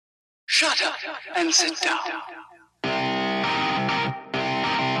Shut up and sit down.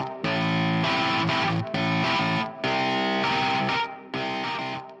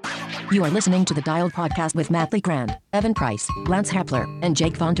 You are listening to the Dialed Podcast with Matt LeGrand, Evan Price, Lance Hepler, and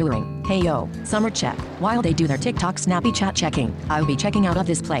Jake Von Turing. Hey yo, summer check. While they do their TikTok snappy chat checking, I'll be checking out of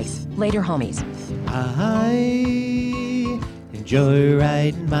this place. Later, homies. I enjoy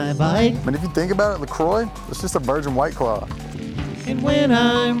riding my bike. I mean, if you think about it, LaCroix, it's just a virgin White Claw. And when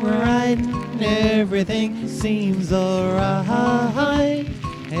I'm riding, everything seems alright.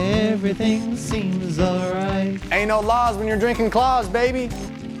 Everything seems alright. Ain't no laws when you're drinking claws, baby.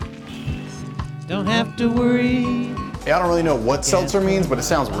 Don't have to worry. Yeah, I don't really know what seltzer means, but it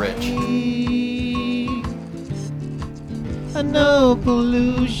sounds rich. No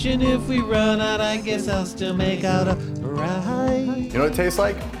pollution. If we run out, I guess I'll still make out a ride. You know what it tastes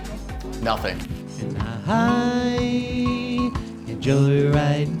like? Nothing. And I enjoy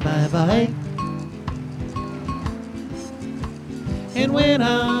riding my bike. And when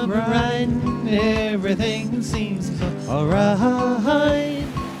I'm riding, everything seems alright.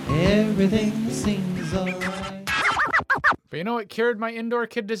 Everything seems alright. But you know what cured my indoor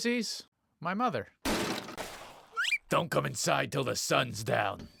kid disease? My mother. Don't come inside till the sun's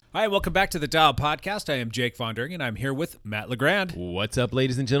down. Hi, welcome back to the Dial Podcast. I am Jake Von Turing, and I'm here with Matt LeGrand. What's up,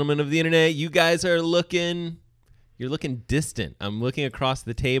 ladies and gentlemen of the internet? You guys are looking distant. I'm looking across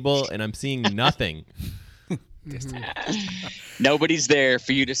the table, and I'm seeing nothing. Nobody's there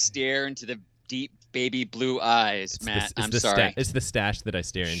for you to stare into the deep baby blue eyes, Matt. I'm sorry. It's the stash that I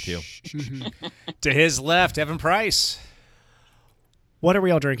stare into. To his left, Evan Price. What are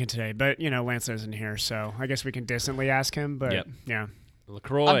we all drinking today? But, you know, Lance isn't here, so I guess we can distantly ask him, but Yep. yeah.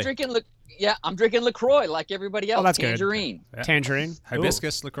 LaCroix. I'm drinking LaCroix like everybody else. Oh, that's Tangerine. good. Tangerine.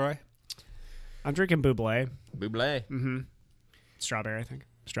 Hibiscus, LaCroix. I'm drinking Buble. Buble. Mm-hmm. Strawberry, I think.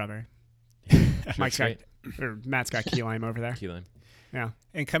 Strawberry. Sure, Matt's got key lime over there. Key lime. Yeah.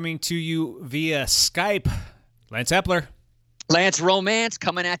 And coming to you via Skype, Lance Hepler. Lance Romance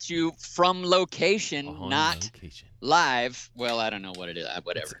coming at you from location, not location. live. Well, I don't know what it is.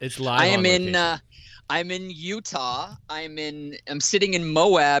 Whatever. It's live. I'm in Utah. I'm sitting in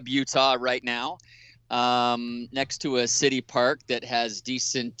Moab, Utah right now, next to a city park that has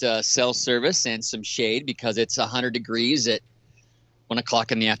decent cell service and some shade because it's 100 degrees at 1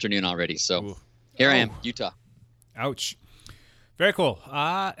 o'clock in the afternoon already. So here I am, Utah. Ouch. Very cool.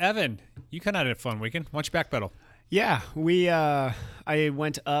 Evan, you kind of had a fun weekend. Why don't you backpedal? Yeah, I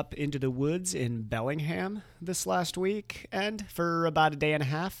went up into the woods in Bellingham this last weekend for about a day and a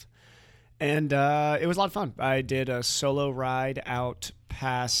half, and it was a lot of fun. I did a solo ride out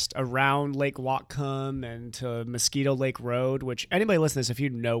around Lake Whatcom and to Mosquito Lake Road, which anybody listening to this, if you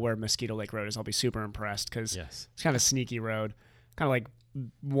know where Mosquito Lake Road is, I'll be super impressed because it's kind of a sneaky road, kind of like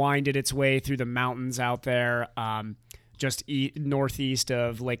winded its way through the mountains out there, just northeast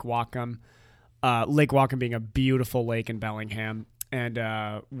of Lake Whatcom. Lake Whatcom being a beautiful lake in Bellingham.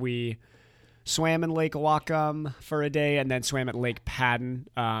 And we swam in Lake Whatcom for a day and then swam at Lake Padden.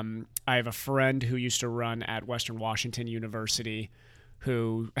 I have a friend who used to run at Western Washington University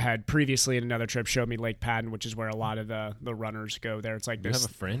who had previously in another trip showed me Lake Padden, which is where a lot of the runners go there. It's like You have a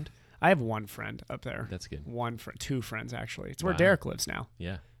friend? I have one friend up there. That's good. Two friends, actually. It's where Derek lives now.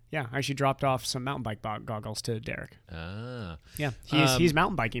 Yeah. Yeah, I actually dropped off some mountain bike goggles to Derek. Ah. Yeah, he's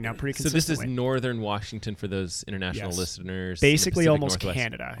mountain biking now pretty consistently. So this is northern Washington for those international listeners. Basically almost Northwest.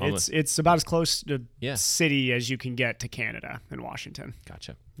 Canada. It's about as close to Yeah. city as you can get to Canada in Washington.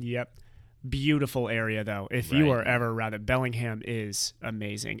 Gotcha. Yep. Beautiful area, though. If you are ever around it, Bellingham is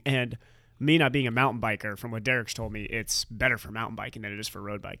amazing. And me not being a mountain biker, from what Derek's told me, it's better for mountain biking than it is for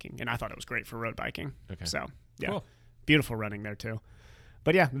road biking. And I thought it was great for road biking. Okay. So, yeah. Cool. Beautiful running there, too.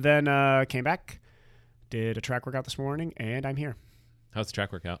 But yeah, then came back, did a track workout this morning, and I'm here. How's the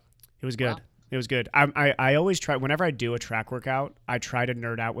track workout? It was good. Wow. It was good. I always try, whenever I do a track workout, I try to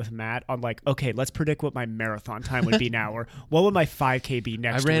nerd out with Matt on like, okay, let's predict what my marathon time would be now, or what would my 5K be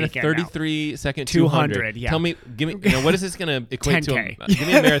next week. I ran a 33-second 200. Yeah. Tell me, what is this going to equate 10K. to? Give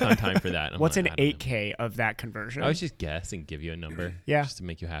me a marathon time for that. What's an 8K of that conversion? I was just guess and give you a number. Yeah. Just to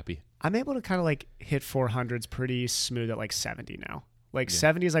make you happy. I'm able to kind of like hit 400s pretty smooth at like 70 now. Like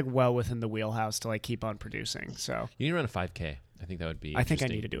 70 is like well within the wheelhouse to like keep on producing. So you need to run a 5K. I think that would be I think I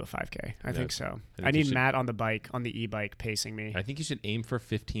need to do a 5K. I think so. I you need should- Matt on the e-bike pacing me. I think you should aim for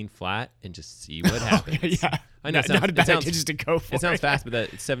 15 flat and just see what happens. Yeah. I know Not a bad idea just to go for it. It sounds fast, but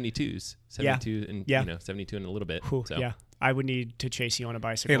it's 72s. 72 and Yeah. 72 and a little bit. Whew, So. yeah. I would need to chase you on a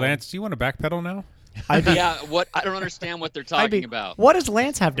bicycle. Hey, Lance, do you want to backpedal now? Yeah, what? I don't understand what they're talking about. What does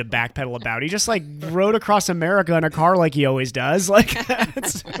Lance have to backpedal about? He just like rode across America in a car like he always does. Like,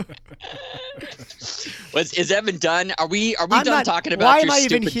 Is Evan done? Are we I'm done not, talking about why your am I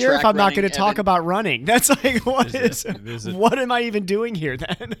even stupid here if track I'm not running, going to talk Evan? about running? That's like, a- what am I even doing here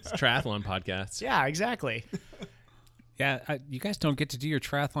then? It's a triathlon podcast. Yeah, exactly. Yeah, you guys don't get to do your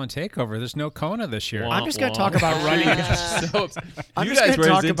triathlon takeover. There's no Kona this year. I'm just going to talk about running. So, I'm you just guys going to were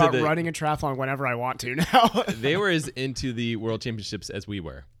talk as into about the, running a triathlon whenever I want to now. They were as into the World Championships as we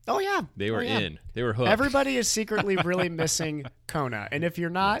were. Oh, yeah. They were Oh, yeah. in. They were hooked. Everybody is secretly really missing Kona. And if you're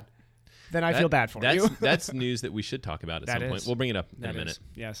not, then I feel bad for you. That's news that we should talk about at That some point. is. We'll bring it up in That a minute. is.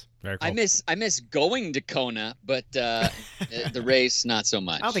 Yes. Very cool. I miss going to Kona, but the race not so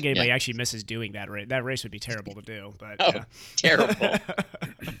much. I don't think anybody Yeah. actually misses doing that race. That race would be terrible to do. But Oh, yeah. terrible.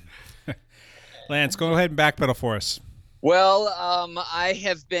 Lance, go ahead and backpedal for us. Well, I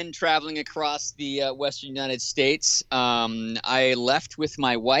have been traveling across the Western United States. I left with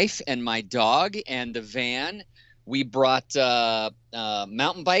my wife and my dog and the van. We brought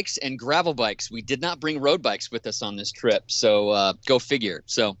mountain bikes and gravel bikes. We did not bring road bikes with us on this trip, so go figure.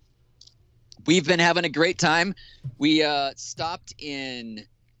 So we've been having a great time. We stopped in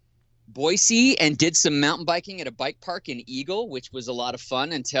Boise and did some mountain biking at a bike park in Eagle, which was a lot of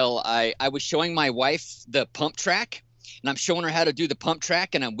fun until I was showing my wife the pump track. And I'm showing her how to do the pump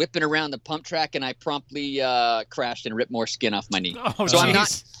track, and I'm whipping around the pump track, and I promptly crashed and ripped more skin off my knee. Oh, so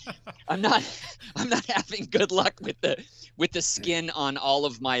geez. I'm not having good luck with the skin on all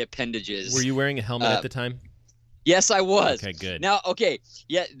of my appendages. Were you wearing a helmet at the time? Yes, I was. Okay, good. Now, okay,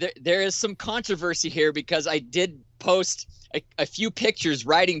 yeah, there is some controversy here because I did post a few pictures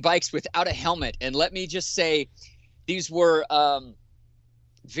riding bikes without a helmet, and let me just say, these were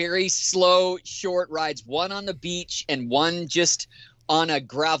very slow, short rides. One on the beach and one just on a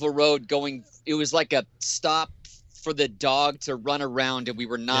gravel road going. It was like a stop for the dog to run around, and we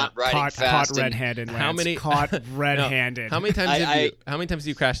were not riding fast. Caught red-handed. Lance. How many- Caught red-handed. How many times how many times have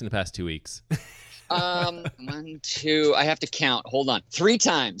you crashed in the past 2 weeks? 1, 2. I have to count. Hold on. 3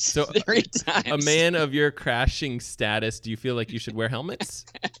 times. So 3 times. A man of your crashing status, do you feel like you should wear helmets?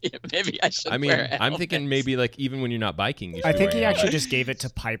 Yeah, maybe I should. I mean, wear a I'm thinking helmet. maybe like even when you're not biking. You I should think wear he a actually helmet. just gave it to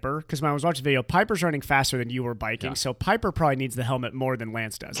Piper because when I was watching the video, Piper's running faster than you were biking, so Piper probably needs the helmet more than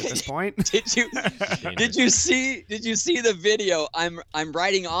Lance does at this point. Did you see the video? I'm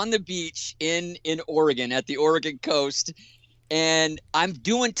riding on the beach in Oregon at the Oregon coast, and I'm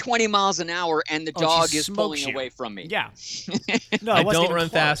doing 20 miles an hour, and the Oh, dog she is smokes pulling you. away from me. Yeah. No, I it wasn't don't even run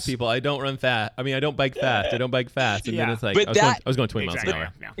fast, close. people. I don't run fast. I mean, I don't bike fast. I don't bike fast. And then Yeah. it's like But I was going 20 Exactly.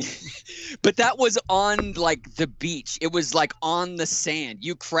 miles an hour. Yeah. But that was on like the beach. It was like on the sand.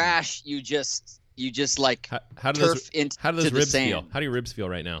 You crash, you just like How do turf those into how do those the ribs sand. feel? How do your ribs feel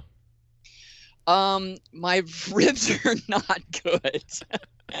right now? My ribs are not good.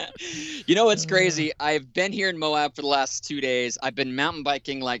 You know what's crazy? I've been here in Moab for the last 2 days. I've been mountain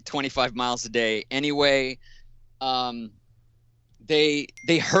biking like 25 miles a day. Anyway, they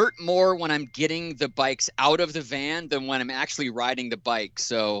hurt more when I'm getting the bikes out of the van than when I'm actually riding the bike.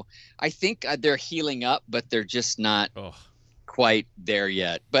 So I think they're healing up, but they're just not Oh, quite there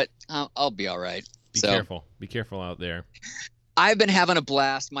yet. But I'll be all right. be So careful. Be careful out there. I've been having a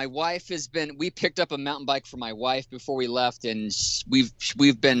blast. My wife we picked up a mountain bike for my wife before we left, and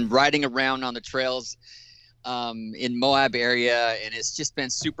we've been riding around on the trails in Moab area, and it's just been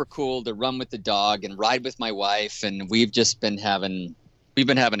super cool to run with the dog and ride with my wife, and we've been having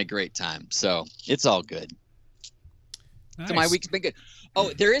a great time. So it's all good. So my Nice. week's been good.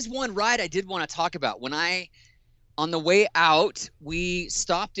 Oh, there is one ride I did want to talk about. On the way out, we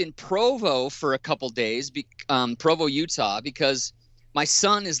stopped in Provo for a couple days, Provo, Utah, because my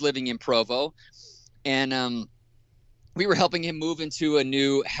son is living in Provo, and we were helping him move into a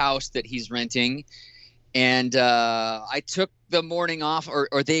new house that he's renting. And I took the morning off,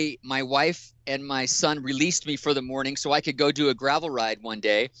 my wife and my son released me for the morning so I could go do a gravel ride one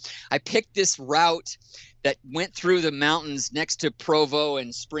day. I picked this route that went through the mountains next to Provo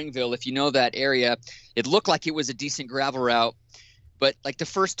and Springville. If you know that area, it looked like it was a decent gravel route, but like the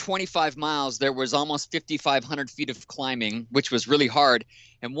first 25 miles, there was almost 5,500 feet of climbing, which was really hard.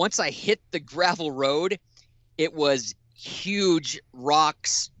 And once I hit the gravel road, it was huge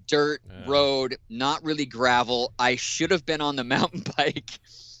rocks, dirt road, not really gravel. I should have been on the mountain bike.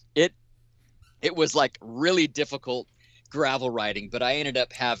 It was like really difficult gravel riding, but I ended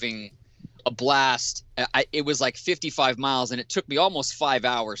up having a blast. It was like 55 miles, and it took me almost 5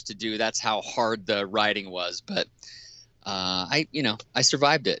 hours to do. That's how hard the riding was. But I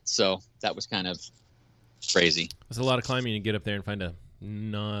survived it, so that was kind of crazy. There's a lot of climbing to get up there and find a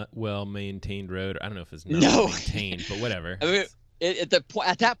not well maintained road. I don't know if it's not No. maintained, but whatever. I mean, at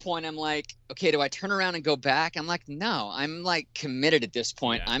that point, I'm like, okay, do I turn around and go back? I'm like, no, I'm like committed at this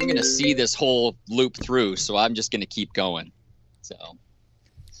point. I'm going to see this whole loop through. So I'm just going to keep going. So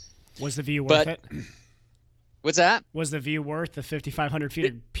was the view worth it? What's that? Was the view worth the 5,500 feet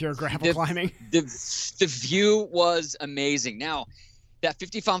of pure gravel climbing? The view was amazing. Now, that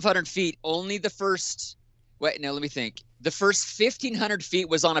 5,500 feet, only the first, let me think. The first 1,500 feet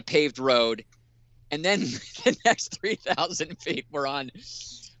was on a paved road. And then the next 3,000 feet were on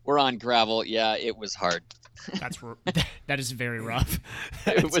gravel. Yeah, it was hard. That is very rough.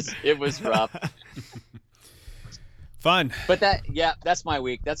 It was rough. Fun. But that's my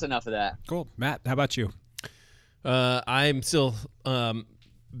week. That's enough of that. Cool. Matt, how about you? I'm still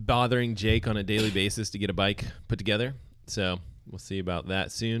bothering Jake on a daily basis to get a bike put together. So we'll see about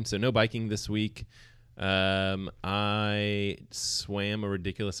that soon. So no biking this week. I swam a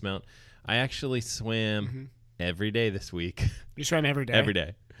ridiculous amount. I actually swam every day this week. You swam every day? Every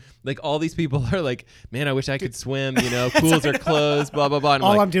day. Like, all these people are like, man, I wish I could swim. Pools are closed, blah, blah, blah. And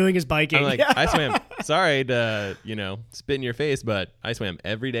I'm doing is biking. I'm like, I swam. Sorry to, spit in your face, but I swam.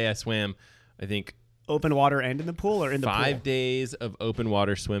 Every day I swam, I think. Open water and in the pool or in the pool? 5 days of open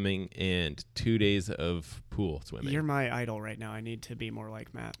water swimming and 2 days of pool swimming. You're my idol right now. I need to be more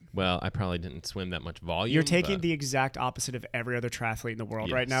like Matt. Well, I probably didn't swim that much volume. You're taking the exact opposite of every other triathlete in the world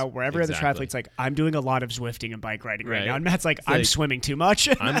right now, where every other triathlete's like, I'm doing a lot of Zwifting and bike riding right now. And Matt's like, I'm swimming too much.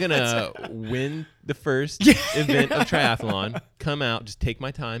 I'm going to win the first event of triathlon, come out, just take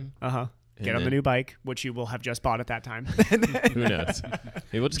my time. Get on the new bike, which you will have just bought at that time. Who knows?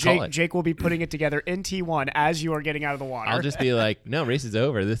 Maybe we'll just call it. Jake will be putting it together in T1 as you are getting out of the water. I'll just be like, no, race is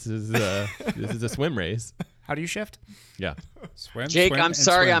over. This is a swim race. How do you shift? Yeah. Jake, I'm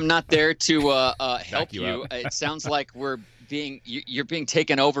sorry I'm not there to help you. It sounds like you're being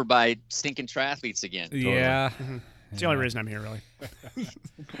taken over by stinking triathletes again. Yeah. It's the only reason I'm here, really.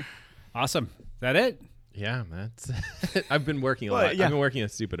 Awesome. Is that it? Yeah, that's. I've been working a lot. Yeah. I've been working a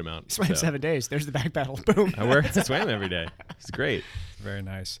stupid amount. Swam 7 days. There's the back pedal. Boom. I swam every day. It's great. Very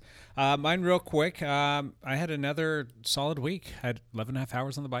nice. Mine real quick. I had another solid week. I had 11 and a half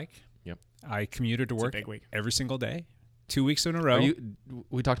hours on the bike. Yep. I commuted to work a big week. every single day. 2 weeks in a row.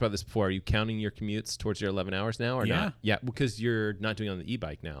 We talked about this before. Are you counting your commutes towards your 11 hours now or not? Yeah, because you're not doing it on the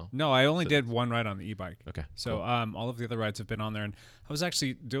e-bike now. No, I only did one ride on the e-bike. Okay. So cool. All of the other rides have been on there, and I was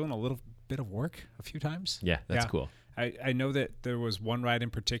actually doing a little bit of work a few times. Yeah, that's cool. I know that there was one ride in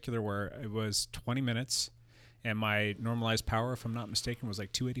particular where it was 20 minutes, and my normalized power, if I'm not mistaken, was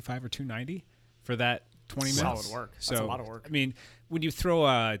like 285 or 290 for that 20 minutes. Solid work. That's a lot of work. I mean, when you throw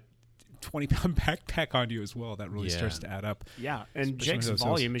a 20-pound backpack on you as well, that really starts to add up. Yeah, and Jake's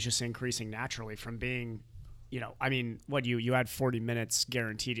volume is just increasing naturally from being, you had 40 minutes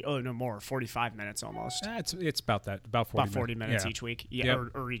guaranteed. Oh, no more, 45 minutes almost. It's about that, about 40 minutes each week. Yeah,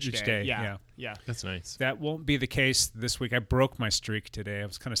 or each day. Yeah. That's nice. That won't be the case this week. I broke my streak today. I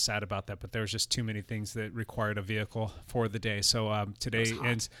was kind of sad about that, but there was just too many things that required a vehicle for the day. So today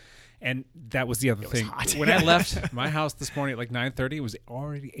ends. And that was the other thing. When I left my house this morning at like 9:30, it was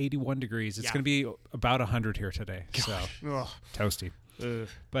already 81 degrees. It's going to be about 100 here today. So toasty.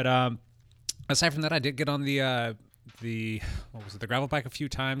 But aside from that, I did get on the gravel bike a few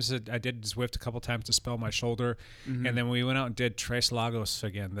times. I did Zwift a couple times to spell my shoulder, and then we went out and did Tres Lagos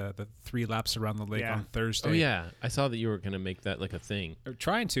again, the 3 laps around the lake on Thursday. Oh yeah, I saw that you were going to make that like a thing.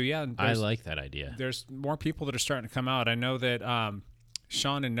 Trying to, yeah. I like that idea. There's more people that are starting to come out. I know that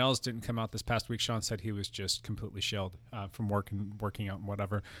Sean and Nels didn't come out this past week. Sean said he was just completely shelled from working out and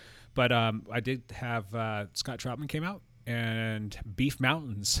whatever. But I did have Scott Troutman came out, and Beef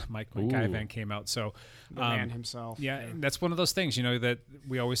Mountains, Mike Ivan came out. So the man himself. Yeah, that's one of those things, that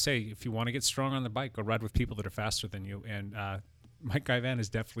we always say, if you want to get strong on the bike, go ride with people that are faster than you. And Mike Ivan is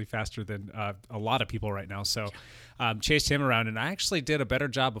definitely faster than a lot of people right now. So chased him around, and I actually did a better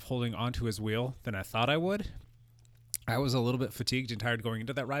job of holding onto his wheel than I thought I would. I was a little bit fatigued and tired going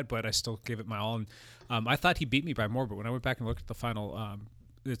into that ride, but I still gave it my all. And I thought he beat me by more, but when I went back and looked at the final,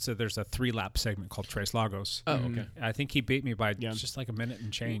 there's a 3-lap segment called Tres Lagos. Oh, okay. I think he beat me by just like a minute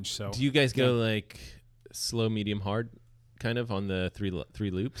and change. So do you guys go like slow, medium, hard, kind of on the three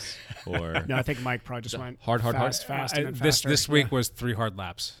loops, or no? I think Mike probably just went hard, fast. This week was 3 hard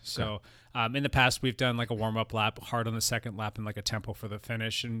laps. So. In the past, we've done like a warm-up lap, hard on the second lap, and like a tempo for the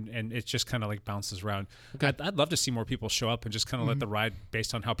finish, and it just kind of like bounces around. Okay. I'd love to see more people show up and just kind of let the ride,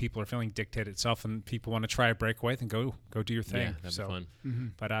 based on how people are feeling, dictate itself. And people want to try a breakaway, then go do your thing. Yeah, that'd be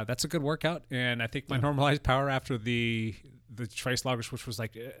fun. But that's a good workout, and I think my normalized power after the Tres Lagos, which was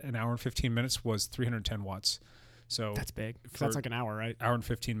like an hour and 15 minutes, was 310 watts. So That's big. That's like an hour, right? Hour and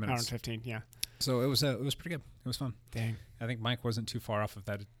 15 minutes. Hour and 15, yeah. So it was pretty good. It was fun. Dang. I think Mike wasn't too far off of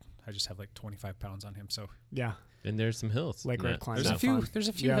that. I just have like 25 pounds on him. So Yeah. And there's some hills. Lake Road climbing. there's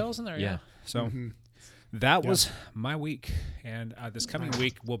a few Yeah. hills in there. Yeah. So that was my week, and this coming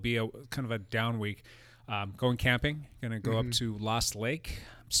week will be a kind of a down week. Going camping, going to go up to Lost Lake.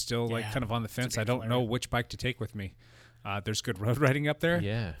 I'm still like kind of on the fence. I don't know which bike to take with me. There's good road riding up there.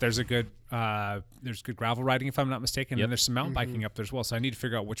 Yeah. There's good gravel riding, if I'm not mistaken, and there's some mountain biking up there as well. So I need to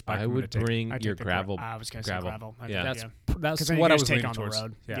figure out which bike I I'm would going to take. bring I'd your take the gravel. I was going to say gravel. Yeah. That's 'Cause then you what I guys was take leaning on the towards.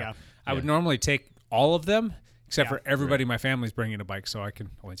 road. Yeah. Yeah. I would normally take all of them, except Yeah. for everybody in my family's bringing a bike, so I can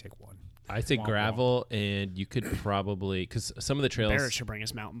only take one. I say Womp gravel, and you could probably because some of the trails. Barrett should bring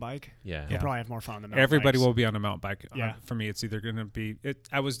his mountain bike. Yeah. He'll probably have more fun on the mountain Everybody bikes. will be on a mountain bike. Yeah. For me, it's either going to be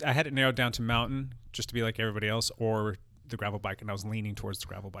I had it narrowed down to mountain just to be like everybody else, or the gravel bike, and I was leaning towards the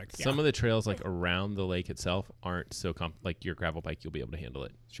gravel bike. Some of the trails like around the lake itself aren't so like your gravel bike, you'll be able to handle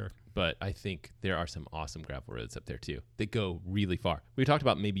it. Sure. But I think there are some awesome gravel roads up there too that go really far. We talked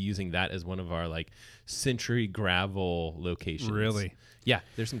about maybe using that as one of our like century gravel locations. Really? Yeah,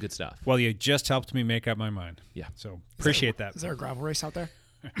 there's some good stuff. Well, you just helped me make up my mind. Yeah. So appreciate that. Is there a gravel race out there?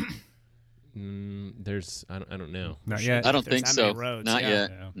 There's I don't know. Not yet. I don't There's think that so. many roads, Not yeah.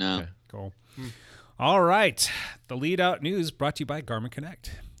 yet. Yeah. No. Okay. Cool. All right. The lead out news brought to you by Garmin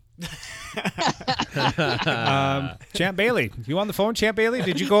Connect. Champ Bailey, you on the phone, Champ Bailey?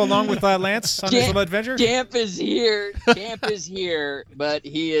 Did you go along with Lance on his little adventure? Champ is here. Champ is here, but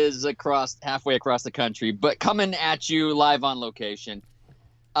he is halfway across the country, but coming at you live on location.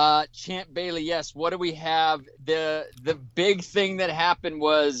 Champ Bailey, yes. What do we have? The big thing that happened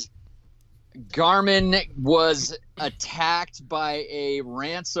was Garmin was attacked by a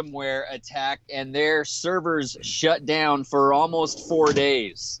ransomware attack, and their servers shut down for almost 4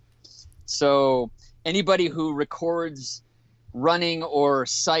 days. So anybody who records running or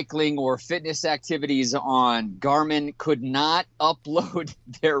cycling or fitness activities on Garmin could not upload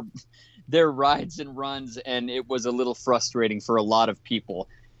their rides and runs, and it was a little frustrating for a lot of people.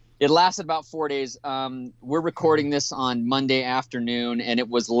 It lasted about 4 days. We're recording this on Monday afternoon, and it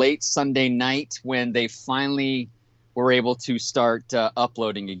was late Sunday night when they finally were able to start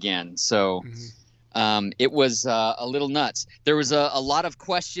uploading again. So it was a little nuts. There was a lot of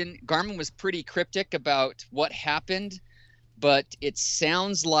question. Garmin was pretty cryptic about what happened, but it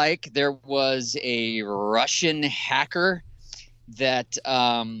sounds like there was a Russian hacker that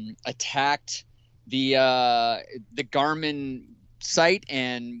attacked the Garmin site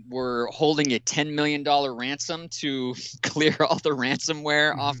and were holding a $10 million ransom to clear all the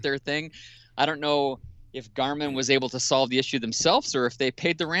ransomware off their thing. I don't know if Garmin was able to solve the issue themselves or if they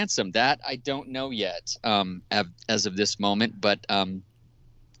paid the ransom. That I don't know yet as of this moment, but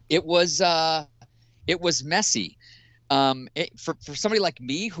it was messy. For somebody like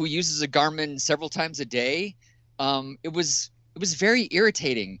me who uses a Garmin several times a day, it was very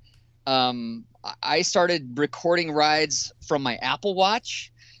irritating. I started recording rides from my Apple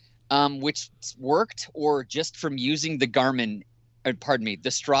Watch, which worked, or just from using the the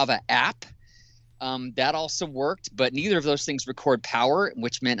Strava app. That also worked, but neither of those things record power,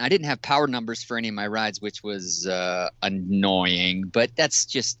 which meant I didn't have power numbers for any of my rides, which was annoying. But that's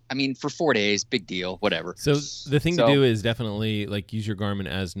just, for 4 days, big deal, whatever. So the thing to do is definitely like use your Garmin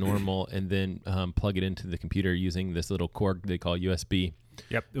as normal, and then plug it into the computer using this little cord they call USB.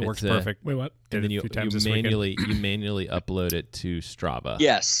 Yep, it works perfect. Wait, what? And then you manually upload it to Strava.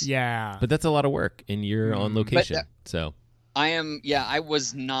 Yes. Yeah. But that's a lot of work, and you're on location. So that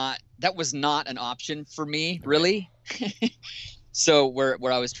was not an option for me, really. So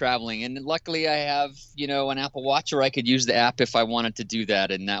where I was traveling, and luckily I have, an Apple Watch, or I could use the app if I wanted to do that.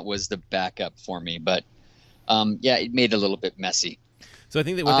 And that was the backup for me. But it made it a little bit messy. So I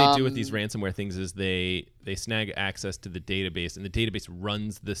think that what they do with these ransomware things is they snag access to the database, and the database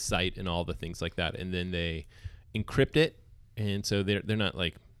runs the site and all the things like that, and then they encrypt it. And so they're not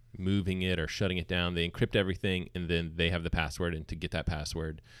like moving it or shutting it down. They encrypt everything, and then they have the password. And to get that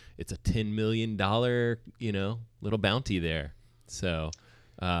password, it's a $10 million, little bounty there. So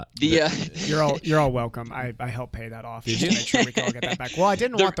you're all welcome. I helped pay that off. Just to make sure we can all get that back. Well, I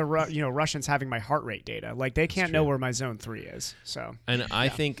didn't want the Russians having my heart rate data. Like they can't know where my zone 3 is. So I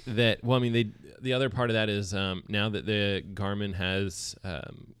think that the other part of that is now that the Garmin has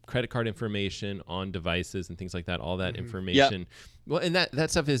credit card information on devices and things like that, all that information. Yep. Well, and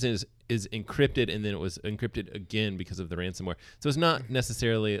that stuff is encrypted, and then it was encrypted again because of the ransomware. So it's not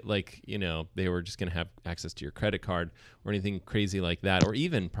necessarily like, they were just going to have access to your credit card or anything crazy like that, or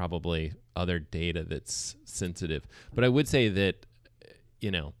even probably other data that's sensitive. But I would say that,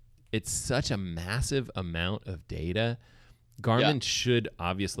 it's such a massive amount of data. Garmin should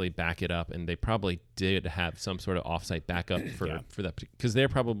obviously back it up, and they probably did have some sort of offsite backup for that, because they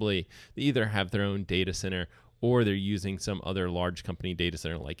either have their own data center or they're using some other large company data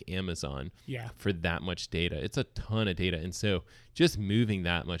center like Amazon for that much data. It's a ton of data. And so just moving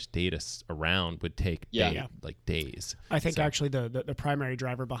that much data around would take days. I think actually the primary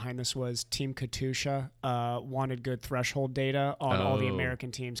driver behind this was Team Katusha wanted good threshold data on all the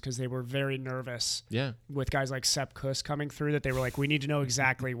American teams because they were very nervous with guys like Sepp Kuss coming through, that they were like, we need to know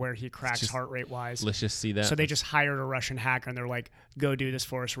exactly where he cracks heart rate wise. Let's just see that. So they just hired a Russian hacker, and they're like, go do this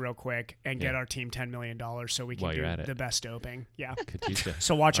for us real quick and get our team $10 million so we can do the best doping. Yeah. Katusha.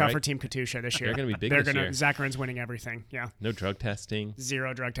 So watch out for Team Katusha this year. They're going to be big this year. Zakharin's winning everything. Yeah. No drug testing.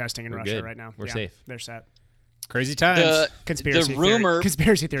 Zero drug testing in Russia right now. We're safe. They're set. Crazy times.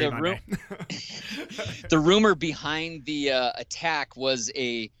 Conspiracy theory Monday. The rumor behind the attack was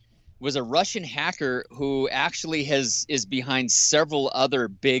a Russian hacker who actually is behind several other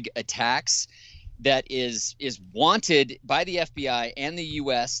big attacks that is wanted by the FBI and the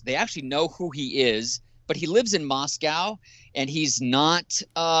U.S. They actually know who he is, but he lives in Moscow, and he's not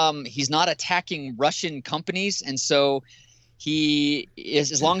attacking Russian companies, and so he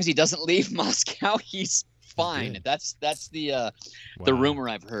is, as long as he doesn't leave Moscow, he's fine. That's the rumor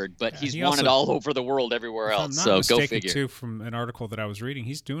I've heard, but he's wanted all over the world, everywhere else. So go figure. Too, from an article that I was reading,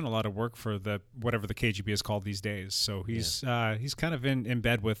 he's doing a lot of work for whatever the KGB is called these days. So he's kind of in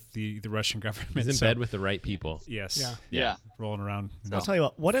bed with the Russian government. He's in bed with the right people. Yes. Yeah. Rolling around. I'll tell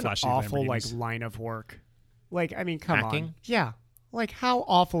you what an awful line of work. Like, I mean, come on. Yeah. Like, how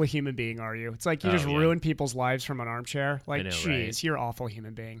awful a human being are you? It's like you just ruin people's lives from an armchair. Like, jeez, you're an awful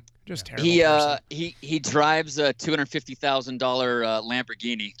human being. Just terrible. He drives a $250,000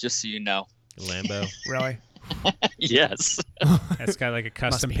 Lamborghini, just so you know. Lambo. Really? Yes. That's got like a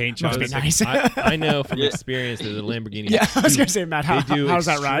custom paint job. Must be nice. I know from experience that the Lamborghini. Yeah, I was gonna say, Matt, how's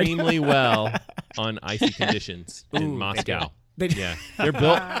that ride? Extremely well on icy conditions in Moscow. They're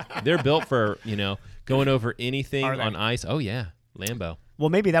built for going over anything on ice. Oh yeah. Lambo. Well,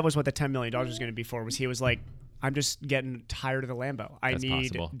 maybe that was what the $10 million was going to be for. He was like, I'm just getting tired of the Lambo. I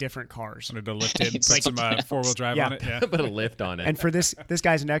need different cars. Wanted to lift it, put some 4-wheel drive on it. Yeah. Put a lift on it. And for this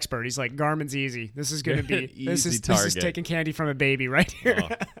guy's an expert. He's like, Garmin's easy. This is going to be this is taking candy from a baby right here.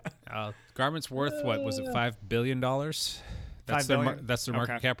 Garmin's worth what was it, $5 billion? That's their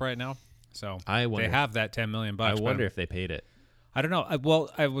market cap right now. So they have that $10 million. I wonder if they paid it. I don't know. Well,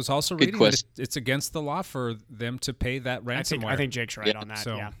 I was also reading that it's against the law for them to pay that ransomware. I think Jake's right on that.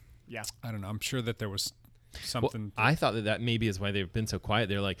 So, yeah. I don't know. I'm sure that there was something. Well, I thought that maybe is why they've been so quiet.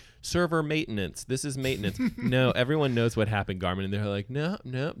 They're like, server maintenance. This is maintenance. No, everyone knows what happened, Garmin, and they're like, no,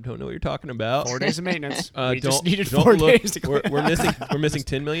 don't know what you're talking about. 4 days of maintenance. We just needed 4 days to we're missing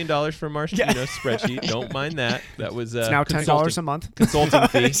 $10 million from our spreadsheet. Don't mind that. That was it's now $10 a month consulting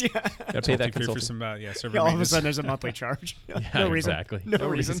fee. Gotta pay that consulting fee for some server all maintenance. of a sudden, there's a monthly charge. No reason. Exactly. No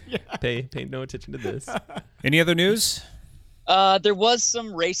reason. Pay no attention to this. Any other news? There was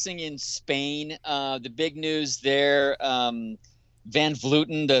some racing in Spain. The big news there, Van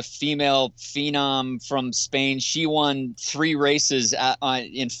Vleuten, the female phenom from Spain, she won 3 races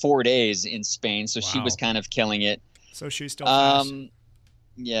in 4 days in Spain, so she was kind of killing it. So she's still fast.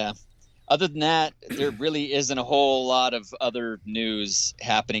 Yeah. Other than that, there really isn't a whole lot of other news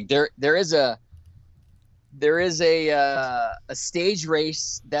happening. There is a stage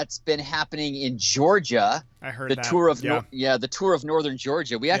race that's been happening in Georgia. I heard that. The Tour of Northern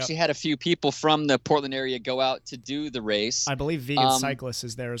Georgia. We actually had a few people from the Portland area go out to do the race. I believe Vegan Cyclist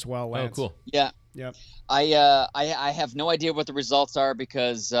is there as well, Lance. Oh, cool. Yeah. Yep. I have no idea what the results are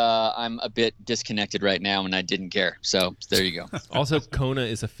because I'm a bit disconnected right now and I didn't care. So there you go. Also, Kona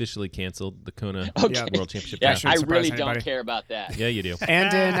is officially canceled. The Kona World Championship. Yeah, I really don't care about that. Yeah, you do.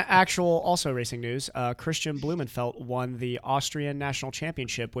 And in actual also racing news, Christian Blumenfeld won the Austrian National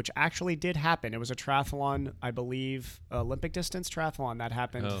Championship, which actually did happen. It was a triathlon, I believe, Olympic distance triathlon that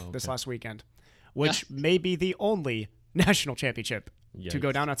happened this last weekend, which may be the only national championship to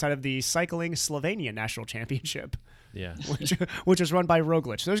go down outside of the Cycling Slovenia National Championship. Yeah. which is run by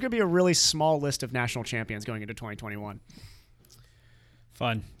Roglic. So there's going to be a really small list of national champions going into 2021.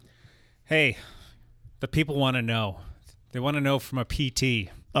 Fun. Hey, the people want to know. They want to know from a PT.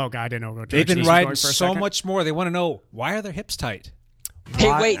 Oh, God, I didn't know. They've been riding so much more. They want to know, why are their hips tight?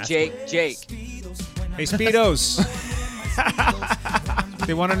 Hey, wait, Jake. Hey, Speedos.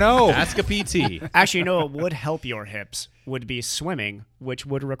 They want to know. Ask a PT. Actually, what would help your hips would be swimming, which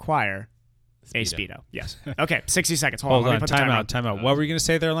would require a Speedo. Yes. Okay, 60 seconds. Hold on. Time out. What were you going to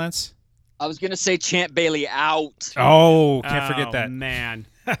say there, Lance? I was going to say Champ Bailey out. Oh, can't forget that. Man.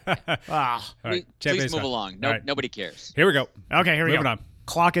 Ah. All right, Please move along. No, All right. Nobody cares. Here we go. Okay, here we Moving go. on.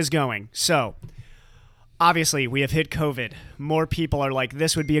 Clock is going. So, obviously, we have hit COVID. More people are like,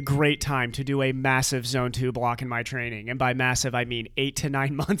 this would be a great time to do a massive Zone 2 block in my training. And by massive, I mean 8 to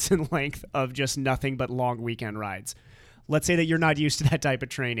 9 months in length of just nothing but long weekend rides. Let's say that you're not used to that type of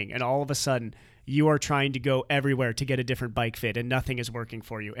training, and all of a sudden, you are trying to go everywhere to get a different bike fit, and nothing is working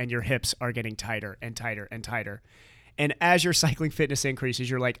for you, and your hips are getting tighter and tighter and tighter. And as your cycling fitness increases,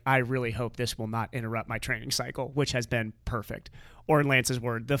 you're like, I really hope this will not interrupt my training cycle, which has been perfect. Or in Lance's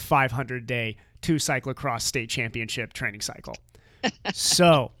word, the 500-day 2 cyclocross state championship training cycle.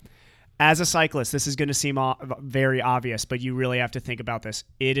 So, as a cyclist, this is going to seem very obvious, but you really have to think about this.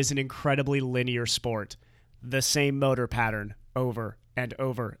 It is an incredibly linear sport. The same motor pattern over and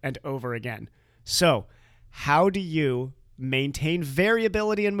over and over again. So, how do you maintain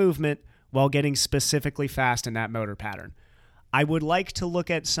variability in movement while getting specifically fast in that motor pattern? I would like to look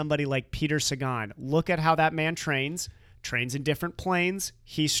at somebody like Peter Sagan. Look at how that man trains in different planes.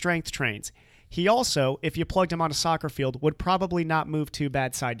 He strength trains. He also, if you plugged him on a soccer field, would probably not move too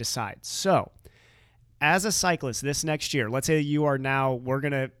bad side to side. So, as a cyclist this next year, let's say you are now, we're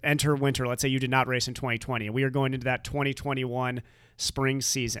going to enter winter. Let's say you did not race in 2020, and we are going into that 2021 spring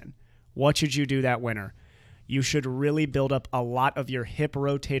season. What should you do that winter? You should really build up a lot of your hip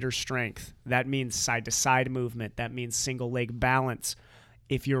rotator strength. That means side-to-side movement. That means single-leg balance.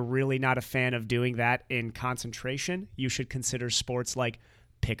 If you're really not a fan of doing that in concentration, you should consider sports like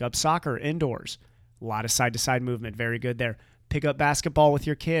pickup soccer indoors. A lot of side-to-side movement. Very good there. Pick up basketball with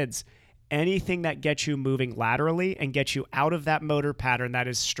your kids. Anything that gets you moving laterally and gets you out of that motor pattern that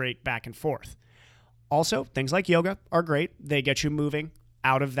is straight back and forth. Also, things like yoga are great. They get you moving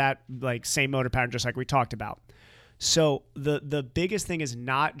out of that same motor pattern, just like we talked about. So the biggest thing is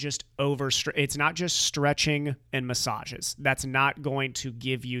not just it's not just stretching and massages. That's not going to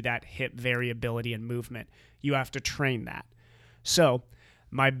give you that hip variability and movement. You have to train that. So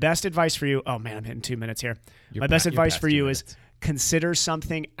my best advice for you, oh man, I'm hitting 2 minutes here. My best advice for you is consider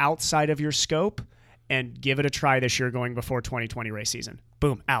something outside of your scope and give it a try this year going before 2020 race season.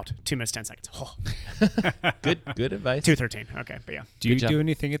 Boom, out. 2 minutes, 10 seconds. Oh. Good advice. 2:13. Okay, but yeah. Do you do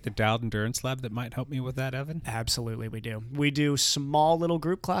anything at the Dialed Endurance Lab that might help me with that, Evan? Absolutely, we do. We do small little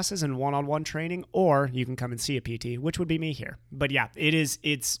group classes and one-on-one training, or you can come and see a PT, which would be me here. But yeah,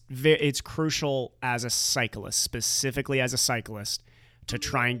 it's crucial as a cyclist, specifically as a cyclist, to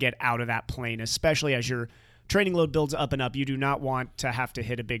try and get out of that plane, especially as your training load builds up and up. You do not want to have to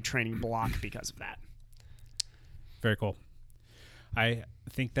hit a big training block because of that. Very cool. I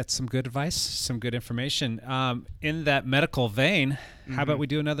think that's some good advice, some good information. In that medical vein, how about we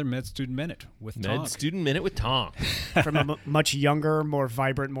do another Med Student Minute with Tonk? Med Student Minute with Tonk. From a much younger, more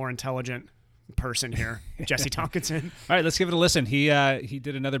vibrant, more intelligent person here, Jesse Tonkinson. All right, let's give it a listen. He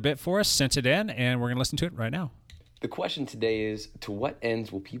did another bit for us, sent it in, and we're going to listen to it right now. The question today is, to what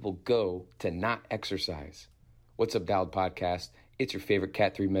ends will people go to not exercise? What's up, Dialed Podcast? It's your favorite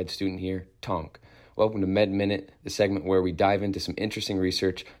Cat 3 Med student here, Tonk. Welcome to Med Minute, the segment where we dive into some interesting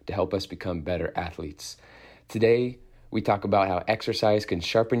research to help us become better athletes. Today, we talk about how exercise can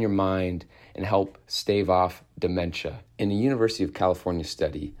sharpen your mind and help stave off dementia. In a University of California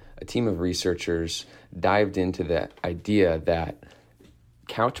study, a team of researchers dived into the idea that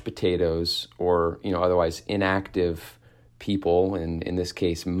couch potatoes, or otherwise inactive people, and in this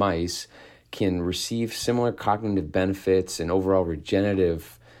case mice, can receive similar cognitive benefits and overall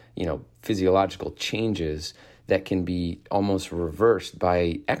regenerative physiological changes that can be almost reversed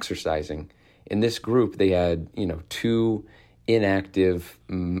by exercising. In this group, they had, 2 inactive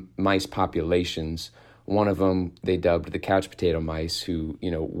mice populations. One of them they dubbed the couch potato mice, who,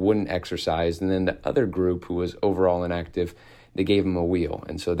 wouldn't exercise. And then the other group, who was overall inactive, they gave them a wheel.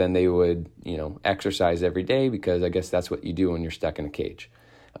 And so then they would, exercise every day, because I guess that's what you do when you're stuck in a cage.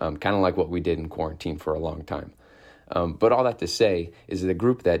 Kind of like what we did in quarantine for a long time. But all that to say is the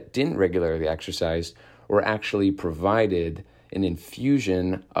group that didn't regularly exercise were actually provided an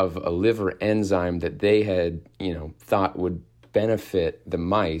infusion of a liver enzyme that they had, thought would benefit the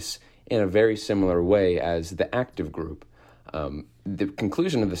mice in a very similar way as the active group. The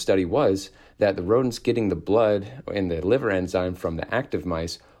conclusion of the study was that the rodents getting the blood and the liver enzyme from the active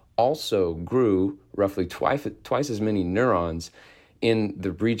mice also grew roughly twice as many neurons in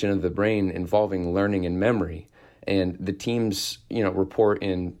the region of the brain involving learning and memory. And the team's, report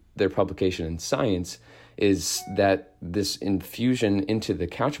in their publication in Science is that this infusion into the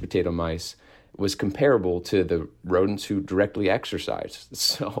couch potato mice was comparable to the rodents who directly exercised.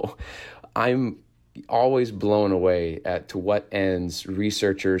 So I'm always blown away to what ends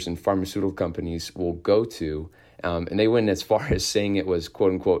researchers and pharmaceutical companies will go to And they went as far as saying it was,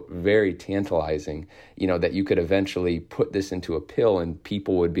 quote unquote, very tantalizing, that you could eventually put this into a pill and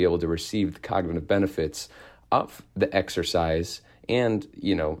people would be able to receive the cognitive benefits of the exercise and,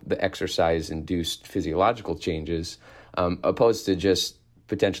 the exercise-induced physiological changes, opposed to just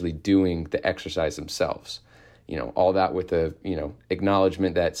potentially doing the exercise themselves. All that with the,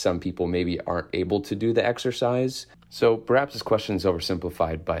 acknowledgement that some people maybe aren't able to do the exercise. So perhaps this question is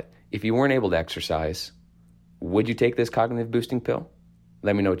oversimplified, but if you weren't able to exercise, would you take this cognitive boosting pill?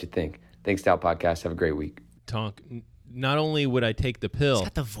 Let me know what you think. Thanks, Doubt Podcast. Have a great week. Tonk, not only would I take the pill. He's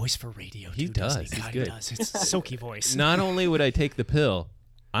got the voice for radio, He too, does. doesn't he? He's God, good. He does. It's a silky voice. Not only would I take the pill,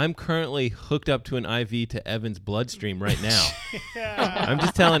 I'm currently hooked up to an IV to Evan's bloodstream right now. I'm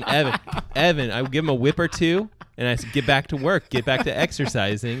just telling Evan, I would give him a whip or two, and I said, get back to work, get back to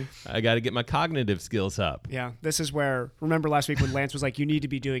exercising. I got to get my cognitive skills up. Yeah, this is where, remember last week when Lance was like, you need to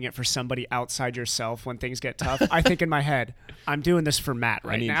be doing it for somebody outside yourself when things get tough? I think in my head, I'm doing this for Matt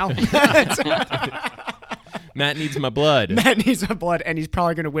right now. Matt needs my blood. Matt needs my blood, and he's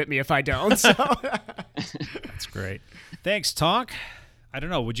probably going to whip me if I don't. So. That's great. Thanks, Tonk. I don't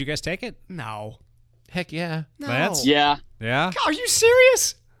know. Would you guys take it? No. Heck yeah. No. Lance? Yeah. Yeah? Are you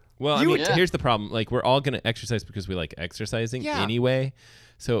serious? Well, I mean, here's the problem. Like, we're all going to exercise because we like exercising anyway.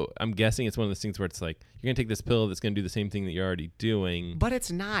 So I'm guessing it's one of those things where it's like, you're going to take this pill that's going to do the same thing that you're already doing. But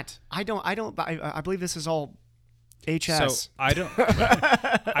it's not. I believe this is all HS. So I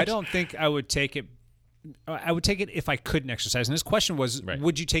don't think I would take it. I would take it if I couldn't exercise. And his question was,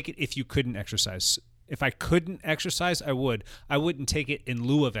 would you take it if you couldn't exercise? If I couldn't exercise, I would. I wouldn't take it in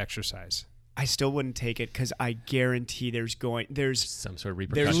lieu of exercise. I still wouldn't take it because I guarantee there's some sort of You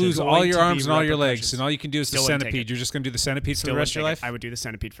repercussion. lose all your arms and all your legs, and all you can do is the centipede. You're just going to do the centipede for the rest of your life? I would do the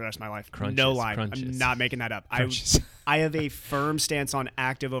centipede for the rest of my life. Crunches, no lie. crunches. I'm not making that up. I have a firm stance on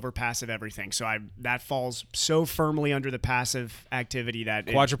active over passive everything. So that falls so firmly under the passive activity that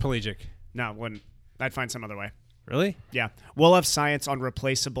Quadriplegic. No, wouldn't. I'd find some other way. Really? Yeah. We'll have science on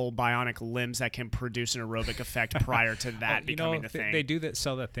replaceable bionic limbs that can produce an aerobic effect prior to that becoming the thing. They do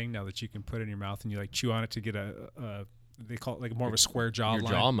sell that thing now that you can put in your mouth and you like chew on it to get they call it like more of a square jaw line.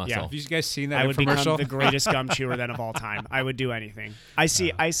 Your jaw muscle. Yeah. Have you guys seen that I would infomercial? become the greatest gum chewer then of all time. I would do anything. I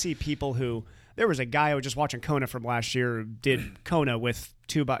see people who, there was a guy I was just watching Kona from last year who did Kona with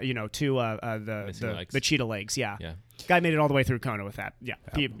the cheetah legs. Yeah. Guy made it all the way through Kona with that. Yeah.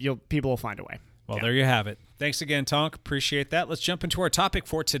 People will find a way. Well, there you have it. Thanks again, Tonk. Appreciate that. Let's jump into our topic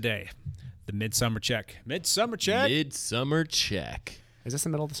for today. The Midsummer Check. Midsummer Check. Midsummer Check. Is this the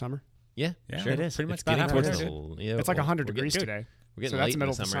middle of the summer? Yeah, sure. It is. Pretty much It's about halfway towards there. it. It's like 100 degrees good. today. We're getting so that's late the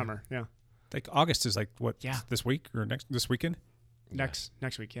middle in the of the summer. Yeah. Like August is like what? Yeah. This week or this weekend? Next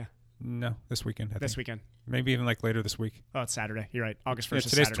week, yeah. No, this weekend. I This think. weekend. Maybe even like later this week. Oh, it's Saturday. You're right. August 1st Yeah, is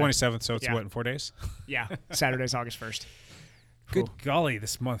today's Saturday. 27th, so it's what, in 4 days? Yeah. Saturday's August 1st. Good golly,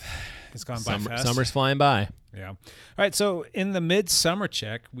 this month has gone by fast. Summer's flying by. Yeah. All right, so in the Midsummer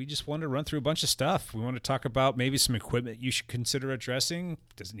Check, we just wanted to run through a bunch of stuff. We want to talk about maybe some equipment you should consider addressing.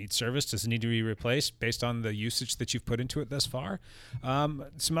 Does it need service? Does it need to be replaced based on the usage that you've put into it thus far?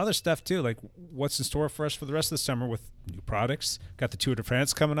 Some other stuff, too, like what's in store for us for the rest of the summer with new products. Got the Tour de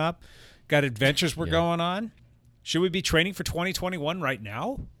France coming up. Got adventures we're going on. Should we be training for 2021 right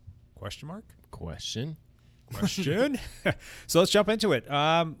now? Question. So let's jump into it.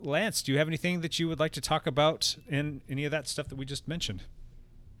 Lance, do you have anything that you would like to talk about in any of that stuff that we just mentioned?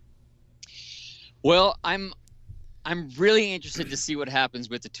 Well, I'm really interested to see what happens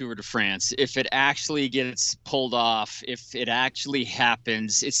with the Tour de France. If it actually gets pulled off, if it actually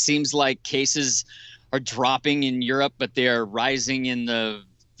happens. It seems like cases are dropping in Europe, but they are rising in the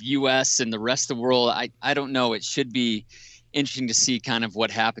U.S. and the rest of the world. I don't know. It should be interesting to see kind of what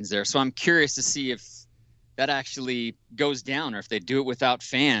happens there. So I'm curious to see if that actually goes down or if they do it without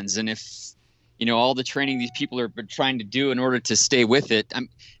fans, and if all the training these people are trying to do in order to stay with it.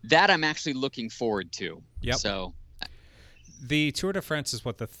 I'm actually looking forward to. Yep. So the Tour de France is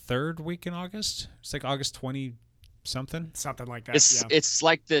what, the third week in August? It's like August 20 something like that. It's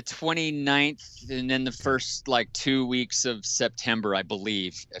like the 29th and then the first like 2 weeks of September, I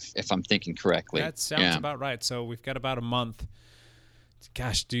believe, if I'm thinking correctly. That sounds about right. So we've got about a month.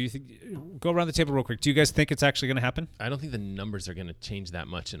 Gosh, do you think? Go around the table real quick. Do you guys think it's actually going to happen? I don't think the numbers are going to change that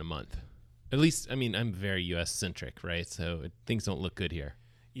much in a month. At least, I mean, I'm very U.S. centric, right? So things don't look good here.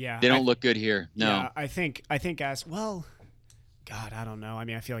 Yeah, they don't look good here. No, yeah, I think as well. God, I don't know. I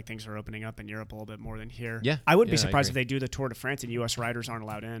mean, I feel like things are opening up in Europe a little bit more than here. Yeah, I wouldn't be surprised if they do the Tour de France and U.S. riders aren't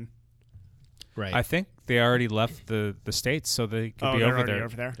allowed in. Right. I think they already left the States, so they could be over there.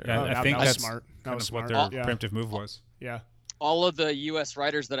 Over there. Yeah, I think that was that's smart. That kind was of what smart. their preemptive move was. Yeah. all of the U.S.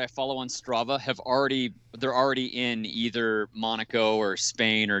 riders that I follow on Strava they're already in either Monaco or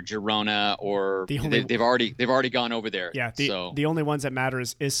Spain or Girona, or they've already gone over there. Yeah. The only ones that matter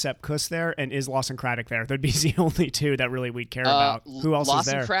is Sepp Kuss there and is Lawson Craddock there. That'd be the only two that really we'd care about. Who else is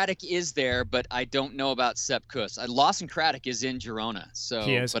there? Lawson Craddock is there, but I don't know about Sepp Kuss. Lawson Craddock is in Girona, so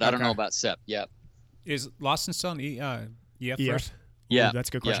he is? But I don't know about Sepp. Yep. Is Lawson still in EF first? Yeah. Ooh, that's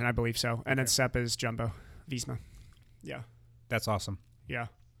a good question. I believe so. And then Sepp is Jumbo Visma. Yeah. That's awesome. Yeah.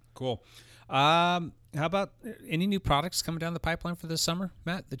 Cool. How about any new products coming down the pipeline for this summer,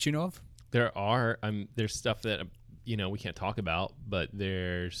 Matt, that you know of? There are. There's stuff that we can't talk about, but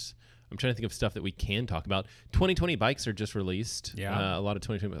I'm trying to think of stuff that we can talk about. 2020 bikes are just released. Yeah. A lot of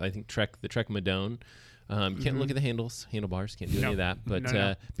 2020. I think the Trek Madone. You can't look at the handlebars. Can't do any of that. But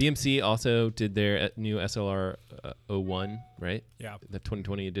BMC also did their new SLR 01, right? Yeah. The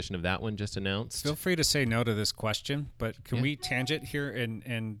 2020 edition of that one just announced. Feel free to say no to this question, but can we tangent here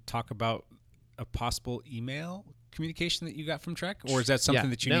and talk about a possible email communication that you got from Trek? Or is that something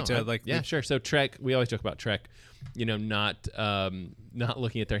that you need to sure. So Trek, we always joke about Trek, not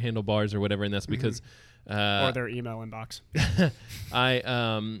looking at their handlebars or whatever, and that's because or their email inbox.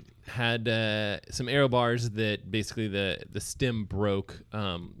 I had some aero bars that basically the stem broke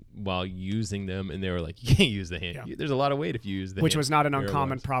while using them, and they were like, you can't use the hand. Yeah. There's a lot of weight if you use the which hand. was not an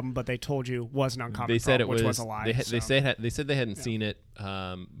uncommon problem, but they told you was an uncommon they said problem, it which was a lie. They said they hadn't seen it,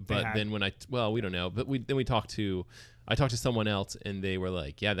 but then when we don't know. But I talked to someone else, and they were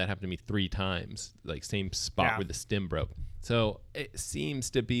like, yeah, that happened to me 3 times, like same spot where the stem broke. So it seems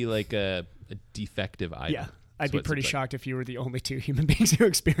to be like a defective item. Yeah. I'd be pretty shocked if you were the only 2 human beings who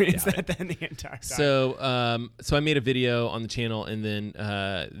experienced that then the entire time. So I made a video on the channel, and then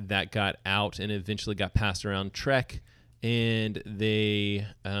that got out and eventually got passed around Trek, and they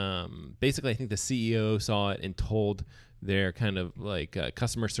basically, I think the CEO saw it and told their kind of like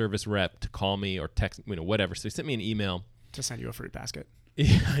customer service rep to call me or text, whatever. So he sent me an email to send you a fruit basket.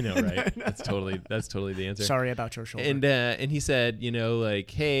 Yeah, I know, right? That's totally the answer. Sorry about your shoulder. And he said,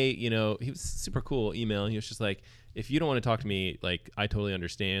 like, hey, he was super cool email. He was just like, if you don't want to talk to me, like, I totally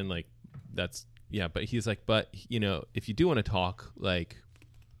understand. Like, that's But he's like, if you do want to talk, like,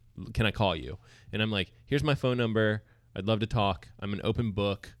 can I call you? And I'm like, here's my phone number. I'd love to talk. I'm an open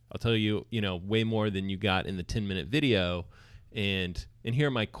book. I'll tell you, way more than you got in the 10-minute video. And here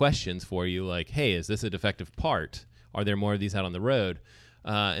are my questions for you. Like, hey, is this a defective part? Are there more of these out on the road?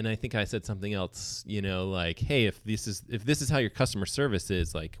 And I think I said something else, like, hey, if this is how your customer service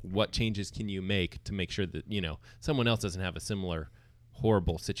is, like, what changes can you make to make sure that, someone else doesn't have a similar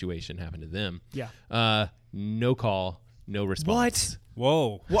horrible situation happen to them? Yeah. No call, no response. What?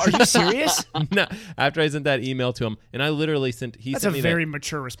 Whoa. What, are you serious? No. After I sent that email to him, and I literally sent. That's a very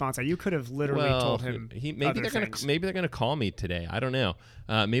mature response. You could have literally told him. Maybe they're gonna call me today. I don't know.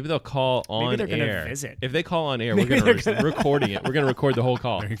 Maybe they'll call on maybe they're air. Gonna visit. If they call on air, we're gonna recording it. We're gonna record the whole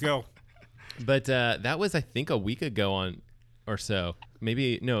call. There you go. But that was, I think, a week ago or so.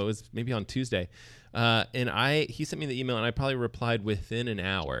 It was maybe on Tuesday. And he sent me the email, and I probably replied within an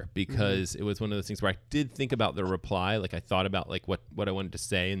hour because it was one of those things where I did think about the reply. Like, I thought about like what I wanted to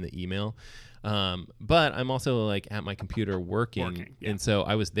say in the email. But I'm also like at my computer working. And so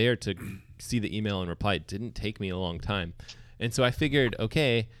I was there to see the email and reply. It didn't take me a long time. And so I figured,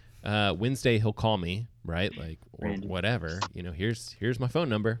 okay, Wednesday he'll call me, right? Like, or whatever, here's my phone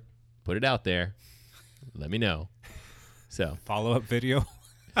number, put it out there. Let me know. So follow-up video.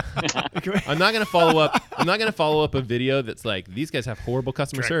 I'm not gonna follow up a video that's like, these guys have horrible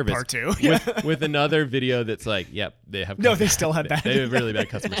customer service. Part 2. with another video that's like, yep, they have. No, they still have bad. They have really bad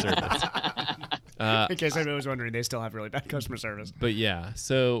customer service. In case anyone was wondering, they still have really bad customer service. But yeah,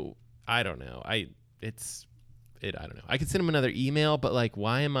 so I don't know. I don't know. I could send them another email, but like,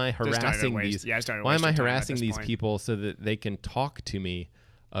 why am I harassing these? Why am I harassing these people so that they can talk to me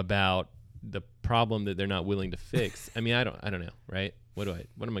about the problem that they're not willing to fix? I mean, I don't know, right? What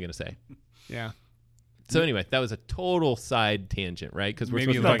am I going to say? Yeah. So anyway, that was a total side tangent, right? Because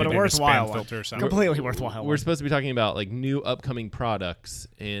maybe but a worthwhile filter or something. Completely worthwhile. We're supposed to be talking about like new upcoming products,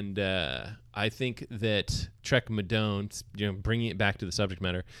 and I think that Trek Madone, bringing it back to the subject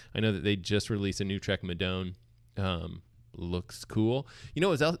matter, I know that they just released a new Trek Madone. Looks cool. It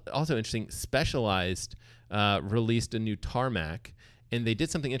was also interesting. Specialized released a new tarmac, and they did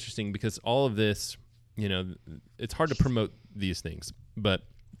something interesting because all of this, it's hard to promote these things, but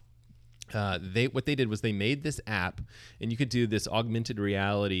what they did was they made this app, and you could do this augmented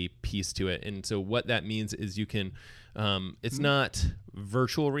reality piece to it. And so what that means is you can, it's not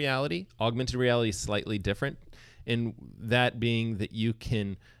virtual reality. Augmented reality is slightly different, and that being that you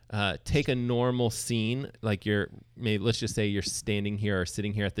can take a normal scene, like let's just say you're standing here or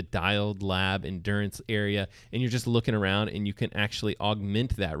sitting here at the Dialed Lab endurance area, and you're just looking around, and you can actually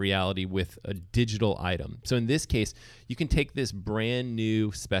augment that reality with a digital item. So in this case, you can take this brand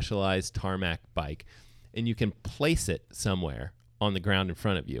new Specialized Tarmac bike, and you can place it somewhere on the ground in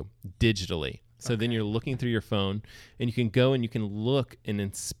front of you digitally. So then you're looking through your phone, and you can go and you can look and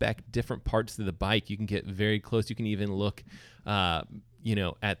inspect different parts of the bike. You can get very close. You can even look,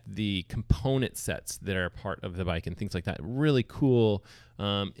 at the component sets that are part of the bike and things like that. Really cool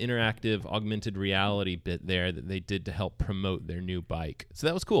interactive augmented reality bit there that they did to help promote their new bike. So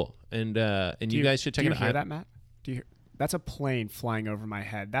that was cool. And you guys should check it out. Do you hear that, Matt? Do you hear? That's a plane flying over my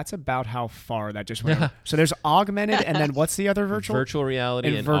head. That's about how far that just went over. So there's augmented, and then what's the other virtual? Virtual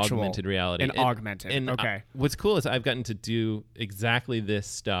reality and augmented reality. And augmented. And okay. What's cool is I've gotten to do exactly this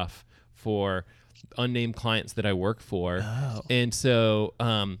stuff for unnamed clients that I work for. Oh. And so,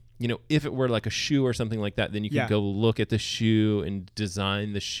 if it were like a shoe or something like that, then you can go look at the shoe and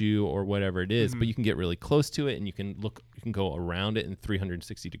design the shoe or whatever it is. But you can get really close to it, and you can go around it in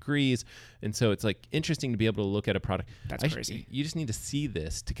 360 degrees. And so it's like interesting to be able to look at a product. That's crazy. You just need to see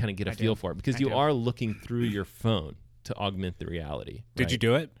this to kind of get a feel for it, because you are looking through your phone to augment the reality. Did you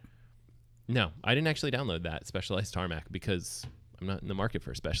do it? No, I didn't actually download that Specialized Tarmac because I'm not in the market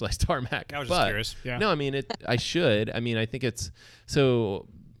for a Specialized Tarmac. I was just curious. Yeah. No, I mean, I should. I mean, I think it's so.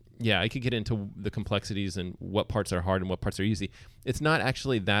 Yeah, I could get into the complexities and what parts are hard and what parts are easy. It's not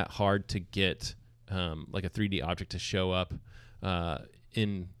actually that hard to get like a 3D object to show up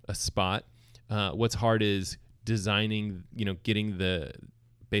in a spot. What's hard is designing, getting the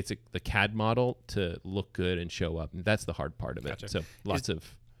CAD model to look good and show up. And that's the hard part of it. Gotcha. So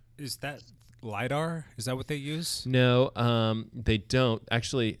Is that LiDAR? Is that what they use? No, they don't.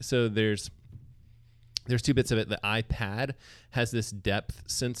 Actually, so there's two bits of it. The iPad has this depth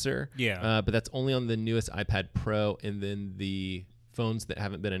sensor. Yeah. But that's only on the newest iPad Pro, and then the phones that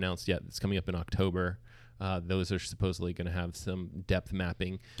haven't been announced yet, that's coming up in October, those are supposedly going to have some depth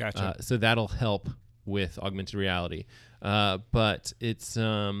mapping. Gotcha. So that'll help with augmented reality. But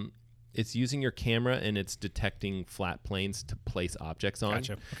it's using your camera, and it's detecting flat planes to place objects on.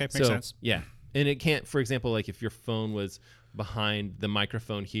 Gotcha. Okay, makes sense. Yeah. And it can't, for example, like if your phone was behind the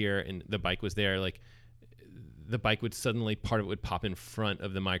microphone here and the bike was there, like the bike would suddenly, part of it would pop in front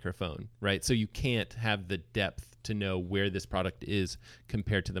of the microphone, right? So you can't have the depth to know where this product is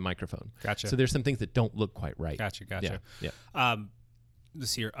compared to the microphone. Gotcha. So there's some things that don't look quite right. Gotcha. Yeah.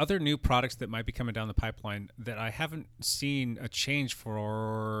 This year, other new products that might be coming down the pipeline that I haven't seen a change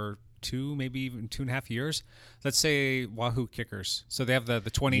for 2, maybe even 2.5 years. Let's say Wahoo kickers. So they have the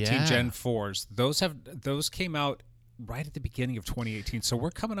 2018 Gen 4s. Those came out right at the beginning of 2018. So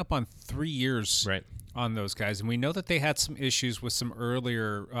we're coming up on 3 years on those guys. And we know that they had some issues with some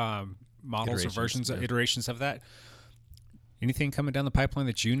earlier models or versions, iterations of that. Anything coming down the pipeline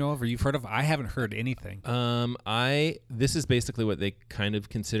that you know of or you've heard of? I haven't heard anything. This is basically what they kind of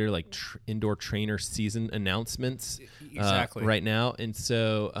consider like indoor trainer season announcements right now. And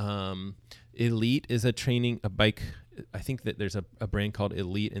so Elite is a bike. I think that there's a brand called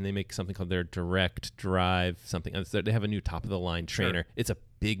Elite, and they make something called their Direct Drive something. They have a new top of the line trainer. Sure. It's a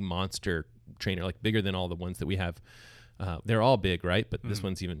big monster trainer, like bigger than all the ones that we have. They're all big, right? But this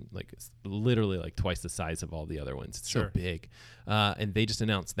one's even it's literally like twice the size of all the other ones. It's so big. And they just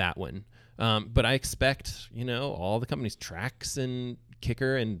announced that one. But I expect, all the companies, Trax and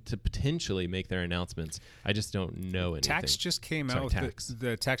Kicker, and to potentially make their announcements. I just don't know anything. Tax just came out with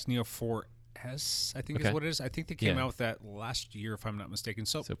the Tax Neo 4S, I think is what it is. I think they came out with that last year, if I'm not mistaken.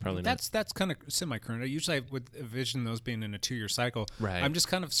 So probably that's kind of semi-current. Usually I would envision those being in a 2-year cycle. Right. I'm just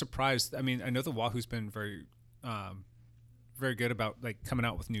kind of surprised. I mean, I know the Wahoo's been very good about coming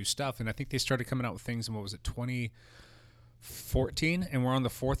out with new stuff, and I think they started coming out with things in 2014, and we're on the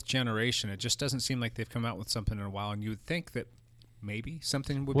 4th generation. It just doesn't seem like they've come out with something in a while, and you would think that maybe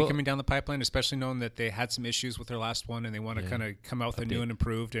something would be coming down the pipeline, especially knowing that they had some issues with their last one, and they want to kind of come out with a new and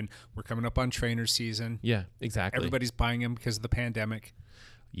improved, and we're coming up on trainer season. Yeah, exactly. Everybody's buying them because of the pandemic.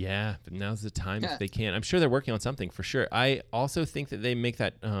 Yeah, but now's the time if they can. I'm sure they're working on something for sure. I also think that they make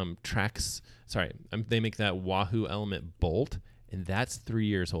that they make that Wahoo Element Bolt, and that's 3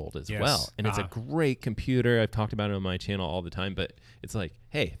 years old as well. And it's a great computer. I've talked about it on my channel all the time, but it's like,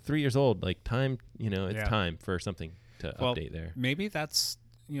 hey, 3 years old, time, it's time for something to update there. Maybe that's,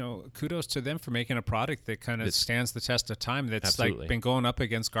 kudos to them for making a product that kind of stands the test of time. That's been going up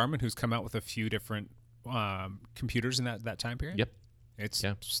against Garmin, who's come out with a few different computers in that time period. Yep. It's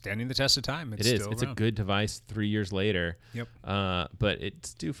standing the test of time. It's a good device 3 years later. Yep. But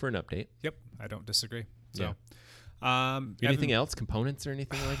it's due for an update. Yep. I don't disagree. So, Anything else? Components or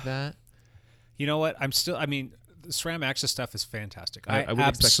anything like that? You know what? The SRAM Axis stuff is fantastic. I I would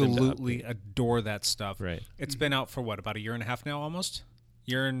expect them to absolutely adore that stuff. Right. It's been out for about a year and a half now, almost.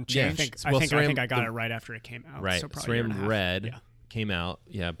 Year and Yeah. change. I think I got it right after it came out. Right. So probably a year and a SRAM half. Red Yeah. came out.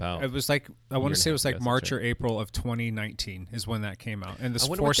 Yeah, about. It was like I want to say it was like That's March right. or April of 2019 is when that came out, and the I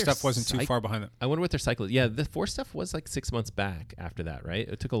wonder 4 what their stuff wasn't too far behind it. I wonder what their cycle is. Yeah, the 4 stuff was like 6 months back after that, right?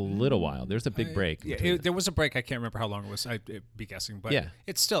 It took a little while. There's a big break. Yeah, there was a break. I can't remember how long it was. I'd be guessing, but Yeah.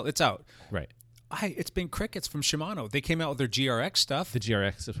 it's out. Right. It's been crickets from Shimano. They came out with their GRX stuff. The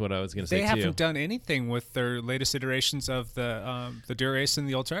GRX is what I was going to say They too. haven't done anything with their latest iterations of the Dura-Ace and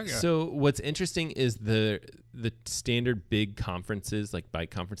the Ultegra. So what's interesting is the standard big conferences, like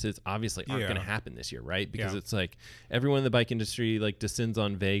bike conferences, obviously aren't going to happen this year, right? Because it's like everyone in the bike industry like descends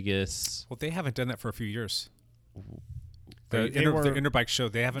on Vegas. Well, they haven't done that for a few years. They The were- Interbike show,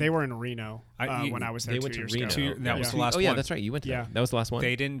 they haven't. They were in Reno when I was there They 2 went to years Reno. ago. That was the last Oh one. yeah, that's right. You went to that. That was the last one.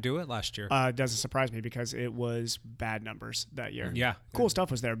 They didn't do it last year. It doesn't surprise me because it was bad numbers that year. Yeah. Cool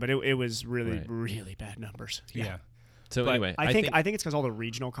stuff was there, but it was really, really bad numbers. Yeah. So But anyway, I think it's because all the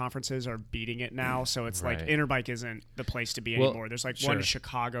regional conferences are beating it now. So it's like Right. Interbike isn't the place to be Well, anymore. There's like one in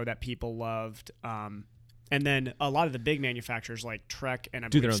Chicago that people loved. And then a lot of the big manufacturers like Trek and I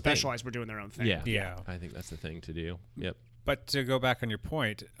Do their believe own thing. Specialized were doing their own thing. Yeah. I think that's the thing to do. Yep. But to go back on your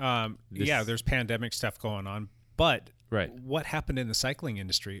point, there's pandemic stuff going on. But Right. what happened in the cycling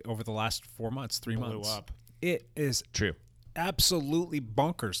industry over the last 4 months, 3 Blew months? up. It is True. absolutely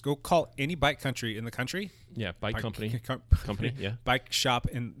bonkers. Go call any bike country in the country. Yeah, bike company. Company, yeah. Bike shop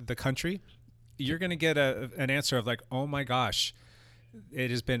in the country. You're going to get an answer of like, oh my gosh, it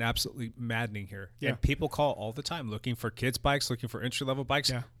has been absolutely maddening here. Yeah. And people call all the time looking for kids' bikes, looking for entry-level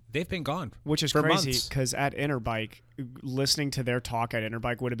bikes. Yeah. They've been gone. Which is for crazy months. because at Interbike, listening to their talk at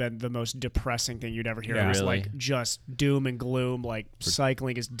Interbike would have been the most depressing thing you'd ever hear. Yeah. It was Really? like just doom and gloom, like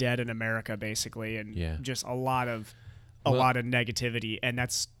cycling is dead in America, basically, and Yeah. just a lot of negativity. And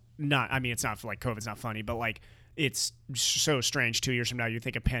that's not. I mean, it's not like COVID's not funny, but like it's so strange. 2 years from now, you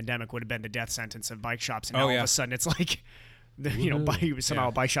think a pandemic would have been the death sentence of bike shops, and now all of a sudden it's like. Somehow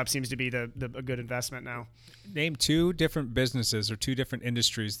a bike shop seems to be a good investment now. Name 2 different businesses or 2 different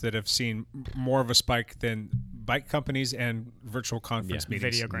industries that have seen more of a spike than bike companies and virtual conference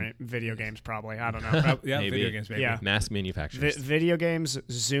meetings. Video games, probably. I don't know. Yeah, Maybe. video games, maybe. Yeah. Mass manufacturers. Video games,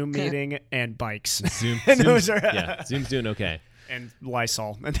 Zoom meeting, and bikes. Zoom's doing okay. And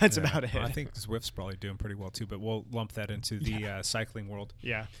Lysol, and that's about it. Well, I think Zwift's probably doing pretty well too, but we'll lump that into the cycling world.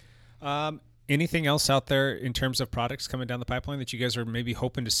 Yeah. Anything else out there in terms of products coming down the pipeline that you guys are maybe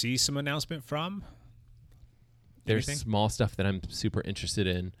hoping to see some announcement from? There's Anything? small stuff that I'm super interested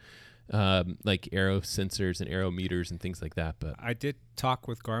in, like aero sensors and aero meters and things like that. But I did talk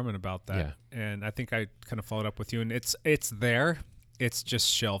with Garmin about that, Yeah. and I think I kind of followed up with you, and it's there. It's just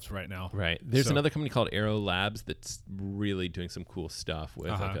shelved right now. right, there's So- another company called Aero Labs that's really doing some cool stuff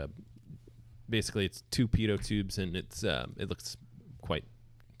with basically it's 2 pitot tubes and it's it looks quite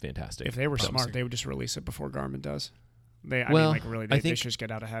fantastic. If they were Promising. smart, they would just release it before Garmin does. Well, They should just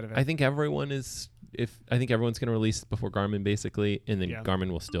get out ahead of it. I think everyone is. I think everyone's going to release before Garmin, basically, and then Yeah. Garmin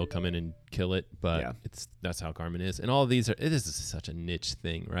will still come in and kill it. But Yeah. that's how Garmin is, and all of these are. It is such a niche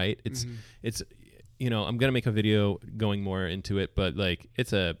thing, right? It's I'm going to make a video going more into it, but like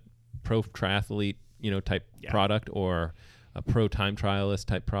it's a pro triathlete, type product or a pro time trialist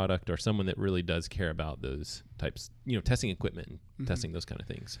type product or someone that really does care about those types, testing equipment and testing those kind of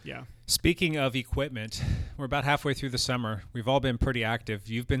things. Yeah. Speaking of equipment, we're about halfway through the summer. We've all been pretty active.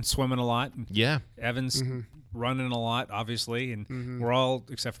 You've been swimming a lot. Yeah. Evan's running a lot, obviously, and we're all,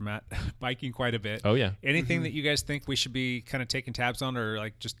 except for Matt, biking quite a bit. Oh, yeah. Anything that you guys think we should be kind of taking tabs on, or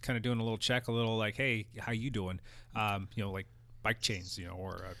like just kind of doing a little check, a little like, hey, how you doing? Like bike chains,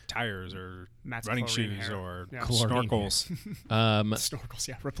 or tires or Matt's running chlorine shoes hair. or Yeah. snorkels. Snorkels,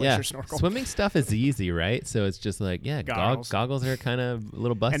 yeah. Replace your snorkel. Swimming stuff is easy, right? So it's just like, goggles are kind of a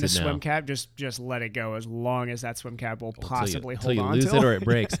little busted and the now. swim cap, just let it go as long as that swim cap will possibly until hold on you lose to it or it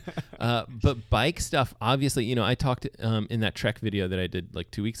breaks. But bike stuff, obviously, I talked in that Trek video that I did like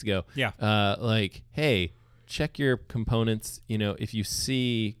 2 weeks ago. Yeah. Like, hey, check your components. If you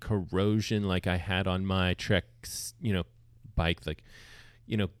see corrosion like I had on my Trek, bike, like,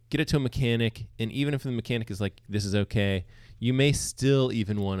 get it to a mechanic. And even if the mechanic is like, this is okay, you may still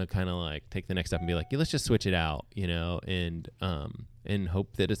even want to kind of like take the next step and be like, let's just switch it out, and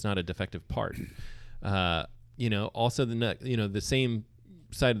hope that it's not a defective part. Also the same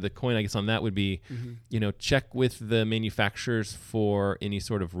side of the coin, I guess, on that would be, check with the manufacturers for any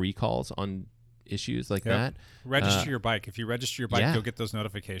sort of recalls on issues like that. Register your bike. If you register your bike, yeah. you'll get those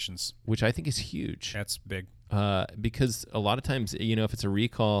notifications. Which I think is huge. That's big. Because a lot of times, if it's a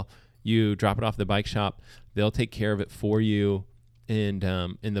recall, you drop it off at the bike shop, they'll take care of it for you, and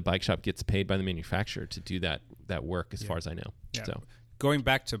the bike shop gets paid by the manufacturer to do that work, as far as I know. Yeah. So going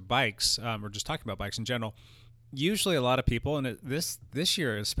back to bikes, or just talking about bikes in general, usually a lot of people, and this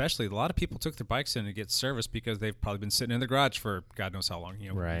year especially, a lot of people took their bikes in to get serviced because they've probably been sitting in the garage for God knows how long,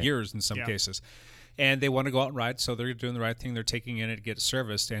 right. years in some cases. And they want to go out and ride, so they're doing the right thing. They're taking in it to get it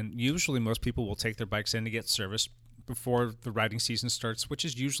serviced. And usually most people will take their bikes in to get serviced before the riding season starts, which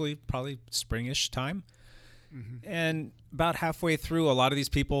is usually probably springish time. Mm-hmm. And about halfway through, a lot of these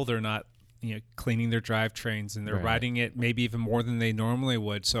people, they're not cleaning their drivetrains, and they're right. riding it maybe even more than they normally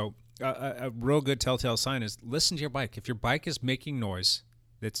would. So a real good telltale sign is listen to your bike. If your bike is making noise,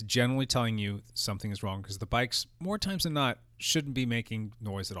 that's generally telling you something is wrong, because the bikes, more times than not, shouldn't be making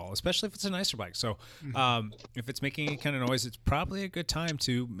noise at all, especially if it's a nicer bike. So if it's making any kind of noise, it's probably a good time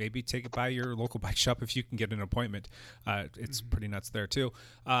to maybe take it by your local bike shop if you can get an appointment. It's pretty nuts there too,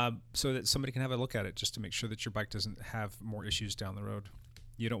 so that somebody can have a look at it just to make sure that your bike doesn't have more issues down the road.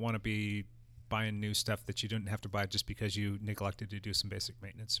 You don't want to be buying new stuff that you didn't have to buy just because you neglected to do some basic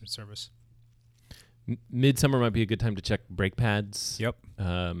maintenance and service. Midsummer might be a good time to check brake pads. Yep.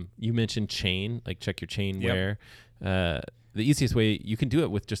 You mentioned chain, like check your chain Yep. wear. The easiest way, you can do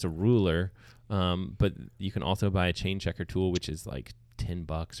it with just a ruler, but you can also buy a chain checker tool, which is like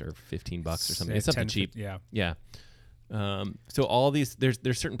 $10 or $15 or something. It's something cheap. Yeah. So all these,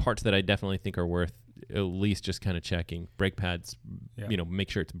 there's certain parts that I definitely think are worth at least just kind of checking. Brake pads, make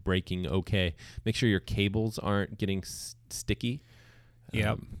sure it's braking okay. Make sure your cables aren't getting sticky.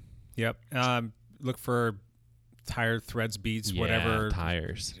 Yep. Look for tire threads, beads, whatever.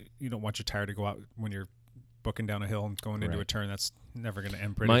 Tires. You don't want your tire to go out when you're booking down a hill and going into a turn. That's never going to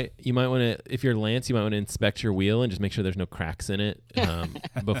end pretty. You might want to, if you're Lance, you might want to inspect your wheel and just make sure there's no cracks in it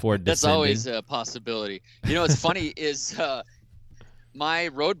before descending. That's always a possibility. What's funny is my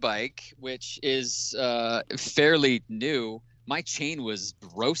road bike, which is fairly new, my chain was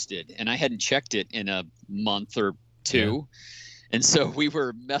roasted, and I hadn't checked it in a month or two. Yeah. And so we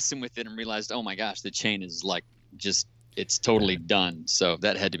were messing with it and realized, oh my gosh, the chain is it's totally done. So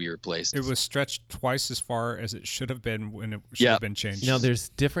that had to be replaced. It was stretched twice as far as it should have been when it should have been changed. Now, there's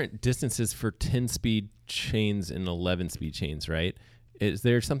different distances for 10-speed chains and 11-speed chains, right? Is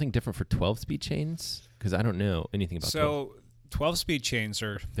there something different for 12-speed chains? Because I don't know anything about 12-speed chains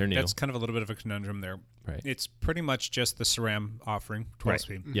they're new. That's kind of a little bit of a conundrum there. Right. It's pretty much just the SRAM offering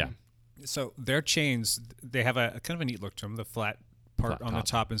 12-speed. Right. Mm-hmm. Yeah. So their chains, they have a kind of a neat look to them. The flat part on the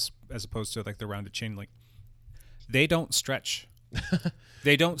top is, as opposed to like the rounded chain link. They don't stretch.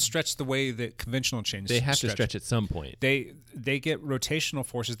 They don't stretch the way that conventional chains They have to stretch at some point. They get rotational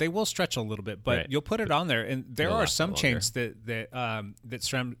forces. They will stretch a little bit, but you'll put it on there. And there are some chains that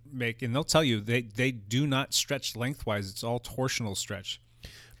SRAM make, and they'll tell you they do not stretch lengthwise. It's all torsional stretch.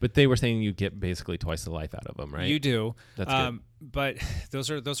 But they were saying you get basically twice the life out of them, right? You do. That's good. But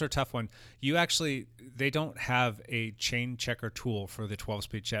those are a tough one. They don't have a chain checker tool for the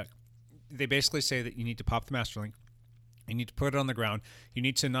 12-speed check. They basically say that you need to pop the master link. You need to put it on the ground. You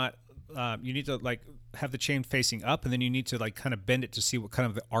need to have the chain facing up, and then you need to like kind of bend it to see what kind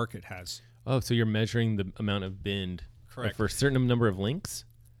of the arc it has. Oh, so you're measuring the amount of bend. Correct. For a certain number of links?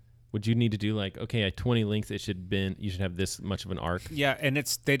 Would you need to do like, okay, at 20 links, you should have this much of an arc? Yeah, and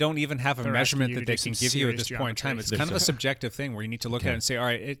they don't even have a measurement that they can give you at this point in time. It's kind of a subjective thing where you need to look at it and say, all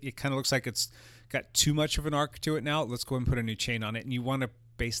right, it kind of looks like it's got too much of an arc to it now. Let's go ahead and put a new chain on it. And you want to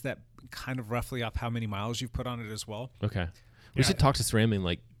base that kind of roughly off how many miles you've put on it as well. Okay. We should talk to SRAM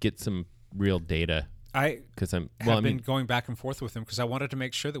and get some real data. I've been going back and forth with them because I wanted to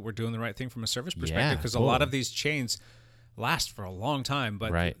make sure that we're doing the right thing from a service perspective, because a lot of these chains last for a long time,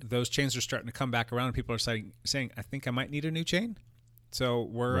 but those chains are starting to come back around, and people are saying, I think I might need a new chain. So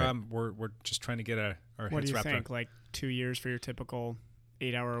we're just trying to get our heads wrapped around. What do you think? Like 2 years for your typical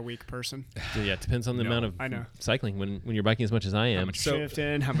 8-hour-a-week person? So it depends on the amount of cycling. When you're biking as much as I am, how much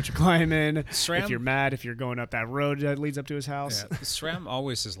shifting, how much you're climbing. SRAM, if you're mad, if you're going up that road that leads up to his house. Yeah, SRAM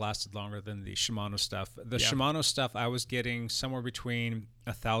always has lasted longer than the Shimano stuff. The Shimano stuff, I was getting somewhere between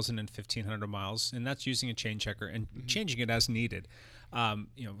 1,000 and 1,500 miles, and that's using a chain checker and changing it as needed.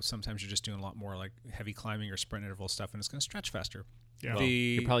 Sometimes you're just doing a lot more like heavy climbing or sprint interval stuff, and it's going to stretch faster. Yeah. Well,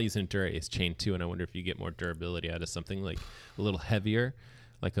 you're probably using a Dura-Ace chain too, and I wonder if you get more durability out of something like a little heavier.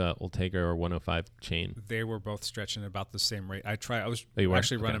 like a Ultegra or 105 chain? They were both stretching about the same rate. I was you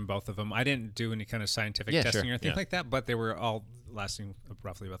actually were? running both of them. I didn't do any kind of scientific Yeah, testing sure. or anything Yeah. like that, but they were all lasting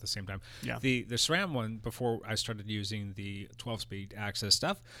roughly about the same time. Yeah. The SRAM one, before I started using the 12-speed access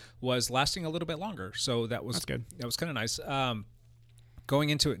stuff, was lasting a little bit longer. So that's good. That was kind of nice. Going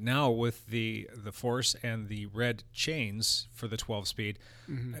into it now with the Force and the red chains for the 12-speed,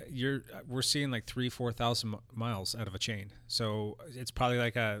 we're seeing like 4,000 miles out of a chain. So it's probably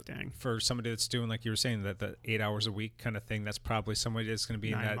like for somebody that's doing, like you were saying, that the 8 hours a week kind of thing. That's probably somebody that's going to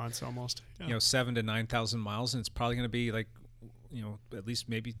be 9 in that months almost. Yeah. 7,000 to 9,000 miles, and it's probably going to be like at least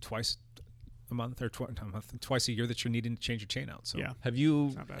maybe twice a month or twice a year that you're needing to change your chain out. So yeah. Have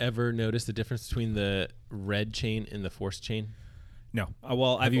you ever noticed the difference between the red chain and the Force chain? No.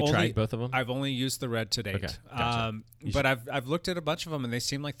 Well, Have you tried both of them? I've only used the red to date. Okay, gotcha. But I've looked at a bunch of them, and they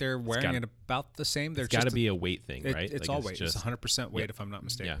seem like they're wearing it about the same. It's got to be a weight thing, right? It's like all weight. It's 100% weight, if I'm not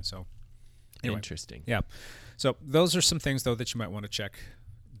mistaken. Yeah. So anyway. Interesting. Yeah. So those are some things, though, that you might want to check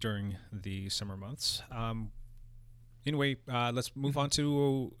during the summer months. Anyway, let's move on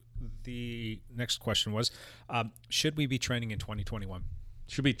to the next question was, should we be training in 2021?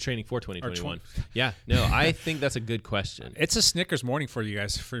 Should be training for 2021. Yeah, no, I think that's a good question. It's a Snickers morning for you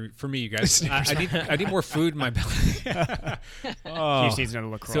guys. For me, you guys. I need more food in my belly. He needs another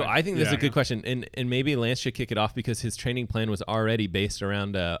LaCroix. So I think this is a good question, and maybe Lance should kick it off because his training plan was already based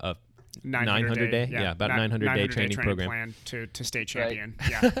around a 900 day. Yeah, about 900 day training program plan to state champion.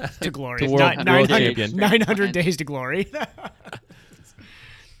 Right. Yeah, to glory. To world champion. 900 days to glory.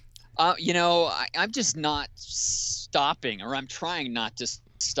 I'm just not stopping, or I'm trying not to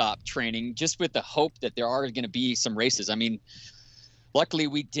stop training, just with the hope that there are going to be some races. I mean, luckily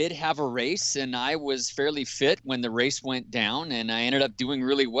we did have a race, and I was fairly fit when the race went down, and I ended up doing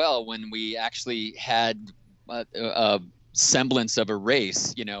really well when we actually had a semblance of a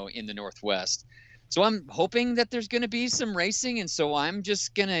race, in the Northwest. So I'm hoping that there's going to be some racing, and so I'm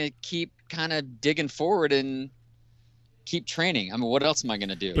just going to keep kind of digging forward and keep training. I mean, what else am I going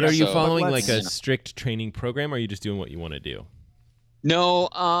to do? But are you following like a strict training program, or are you just doing what you want to do? No,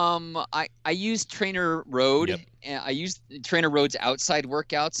 I use Trainer Road. Yep. I use Trainer Road's outside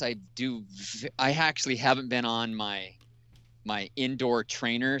workouts. I actually haven't been on my indoor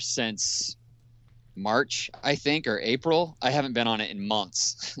trainer since March, I think, or April. I haven't been on it in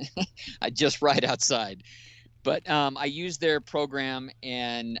months. I just ride outside. But I use their program,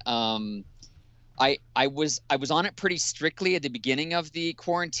 and I was on it pretty strictly at the beginning of the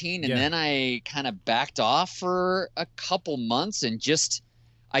quarantine, and then I kind of backed off for a couple months, and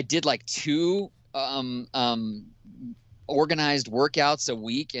I did like 2 organized workouts a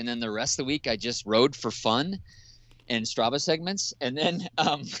week, and then the rest of the week I just rode for fun and Strava segments. And then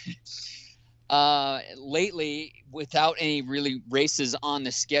lately, without any really races on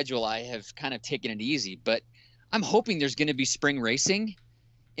the schedule, I have kind of taken it easy. But I'm hoping there's going to be spring racing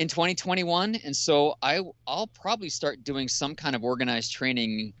in 2021, and so I'll probably start doing some kind of organized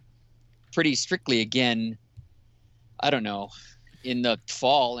training pretty strictly again, I don't know, in the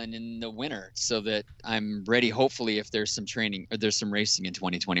fall and in the winter, so that I'm ready, hopefully, if there's some training or there's some racing in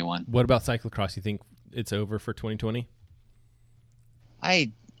 2021. What about cyclocross? You think it's over for 2020?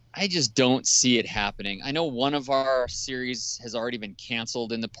 I just don't see it happening. I know one of our series has already been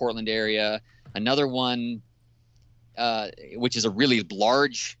canceled in the Portland area. Another one, which is a really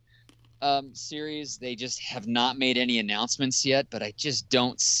large series, they just have not made any announcements yet, but I just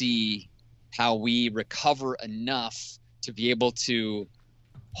don't see how we recover enough to be able to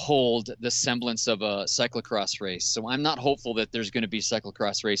hold the semblance of a cyclocross race. So I'm not hopeful that there's going to be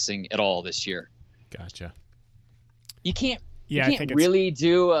cyclocross racing at all this year. Gotcha. You can't really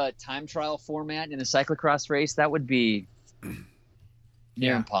do a time trial format in a cyclocross race. That would be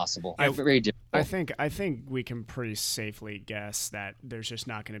near impossible. Very difficult. I think we can pretty safely guess that there's just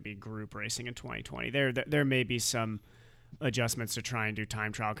not going to be group racing in 2020. There may be some adjustments to try and do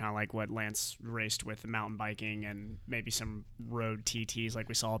time trial, kind of like what Lance raced with the mountain biking, and maybe some road TTs like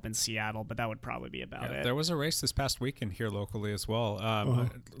we saw up in Seattle, but that would probably be about it. There was a race this past weekend here locally as well.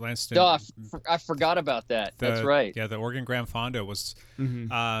 Lance, I forgot about that. That's right. Yeah, the Oregon Grand Fondo was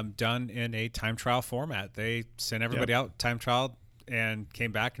done in a time trial format. They sent everybody out time trial and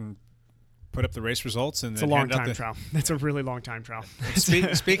came back and put up the race results. And it's a long time trial. That's a really long time trial.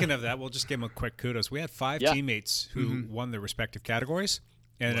 Speaking of that, we'll just give them a quick kudos. We had 5 teammates who won their respective categories.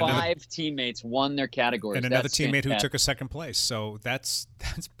 And 5 teammates won their categories. And another teammate who took a second place. So that's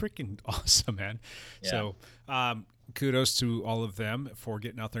freaking awesome, man. Yeah. So kudos to all of them for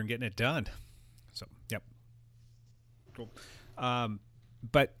getting out there and getting it done. So, yep. Cool.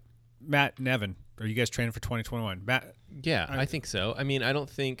 But Matt and Evan, Are you guys training for 2021? Matt? Yeah, I think so. I mean, I don't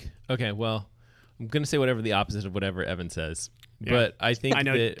think. Okay, well, I'm gonna say whatever the opposite of whatever Evan says. Yeah. But I think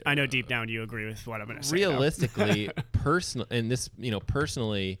I know deep down you agree with what I'm going to say. Realistically,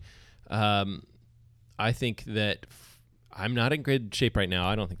 personally, I think that I'm not in good shape right now.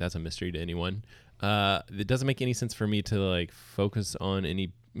 I don't think that's a mystery to anyone. It doesn't make any sense for me to like focus on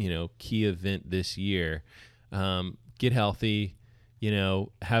any key event this year. Get healthy,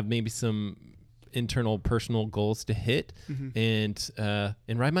 have maybe some internal personal goals to hit, and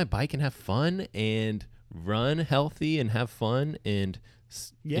ride my bike and have fun and run healthy and have fun and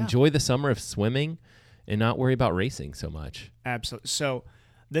enjoy the summer of swimming and not worry about racing so much. Absolutely. So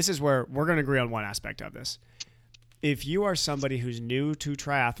this is where we're going to agree on one aspect of this. If you are somebody who's new to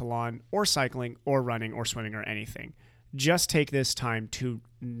triathlon or cycling or running or swimming or anything, just take this time to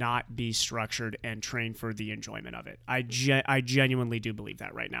not be structured and train for the enjoyment of it. I genuinely do believe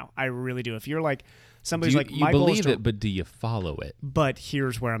that right now. I really do. If you're like somebody's like, you believe it, but do you follow it? But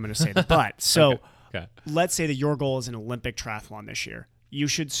here's where I'm going to say the but. So okay. Let's say that your goal is an Olympic triathlon this year. You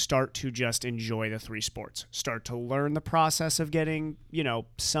should start to just enjoy the three sports. Start to learn the process of getting,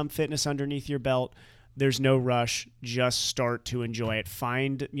 some fitness underneath your belt. There's no rush. Just start to enjoy it.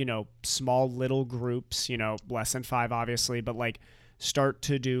 Find, small little groups, less than 5 obviously, but like start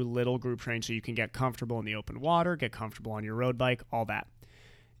to do little group training so you can get comfortable in the open water, get comfortable on your road bike, all that.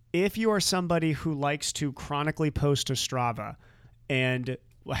 If you are somebody who likes to chronically post to Strava and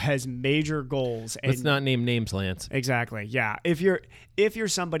has major goals, and let's not name names, Lance. Exactly. Yeah. If you're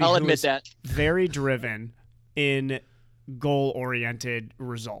somebody I'll who admit is that. very driven in goal-oriented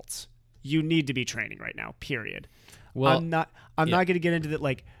results, you need to be training right now, period. Well, I'm not going to get into that,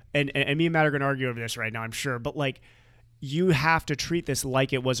 like, and me and Matt are going to argue over this right now, I'm sure, but like, you have to treat this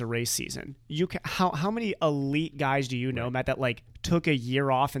like it was a race season. How many elite guys do you know, Matt, that like took a year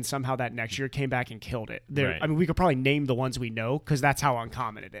off and somehow that next year came back and killed it? Right. I mean, we could probably name the ones we know because that's how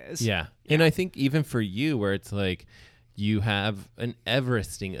uncommon it is. Yeah. And I think even for you, where it's like you have an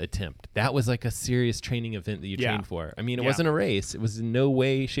Everesting attempt, that was like a serious training event that you trained for. I mean, it wasn't a race. It was in no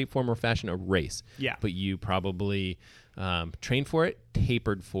way, shape, form, or fashion a race. Yeah. But you probably trained for it,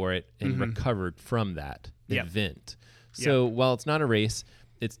 tapered for it, and recovered from that event. So while it's not a race,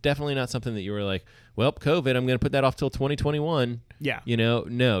 it's definitely not something that you were like, well, COVID, I'm going to put that off till 2021. Yeah.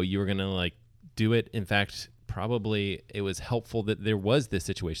 No, you were going to like do it. In fact, probably it was helpful that there was this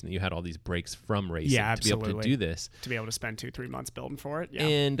situation that you had all these breaks from racing to be able to do this. To be able to spend 2-3 months building for it. Yeah.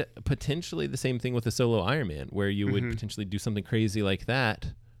 And potentially the same thing with a solo Ironman, where you would potentially do something crazy like that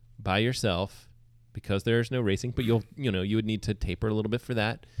by yourself because there's no racing, but you would need to taper a little bit for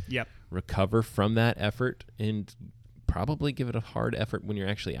that. Yep. Recover from that effort and probably give it a hard effort when you're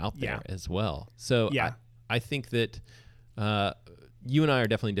actually out there as well. So I think that you and I are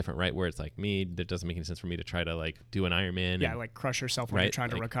definitely different, right? Where it's like me, that doesn't make any sense for me to try to like do an Ironman. Yeah, like crush yourself when you're trying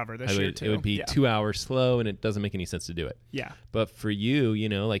to recover this year too. It would be 2 hours slow, and it doesn't make any sense to do it. Yeah. But for you,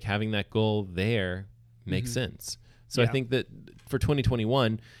 like having that goal there makes sense. So I think that for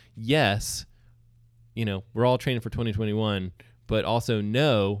 2021, yes, we're all training for 2021, but also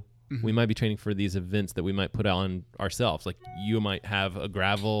we might be training for these events that we might put on ourselves. Like you might have a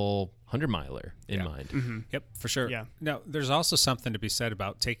gravel 100-miler in mind. Yep, for sure. Yeah. Now, there's also something to be said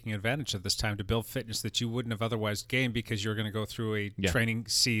about taking advantage of this time to build fitness that you wouldn't have otherwise gained because you're going to go through a training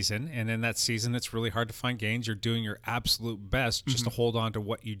season. And in that season, it's really hard to find gains. You're doing your absolute best just to hold on to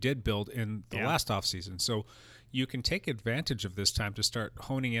what you did build in the last off season. So you can take advantage of this time to start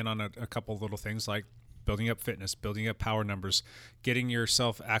honing in on a couple little things like building up fitness, building up power numbers, getting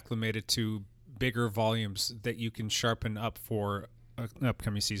yourself acclimated to bigger volumes that you can sharpen up for an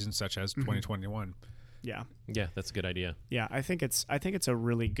upcoming season such as 2021. Yeah. Yeah, that's a good idea. Yeah, I think it's a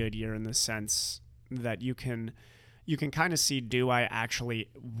really good year in the sense that you can kind of see, do I actually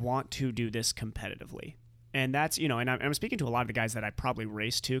want to do this competitively? And that's, and I'm speaking to a lot of the guys that I probably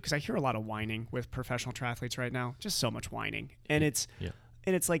race to because I hear a lot of whining with professional triathletes right now, just so much whining. And it's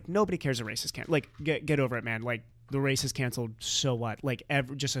like nobody cares the race is canceled. Like get over it, man. Like the race is canceled, so what? Like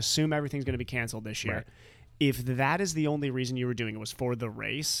just assume everything's going to be canceled this year. Right. If that is the only reason you were doing it was for the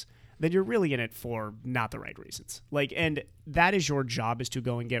race, then you're really in it for not the right reasons. Like, and that is your job, is to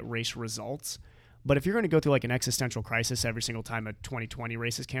go and get race results. But if you're going to go through like an existential crisis every single time a 2020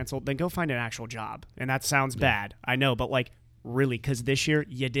 race is canceled, then go find an actual job. And that sounds bad, I know, but like really, because this year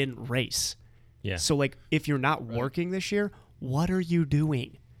you didn't race. Yeah. So like if you're not working this year, what are you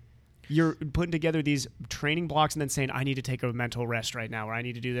doing? You're putting together these training blocks and then saying, I need to take a mental rest right now, or I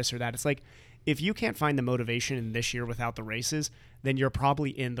need to do this or that. It's like, if you can't find the motivation in this year without the races, then you're probably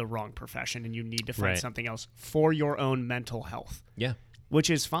in the wrong profession and you need to find something else for your own mental health. Yeah.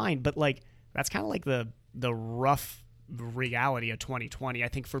 Which is fine, but like That's kind of like the rough reality of 2020, I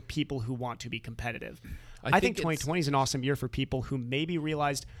think, for people who want to be competitive. I think 2020 is an awesome year for people who maybe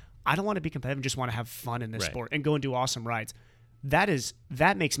realized, I don't want to be competitive, just want to have fun in this sport and go and do awesome rides.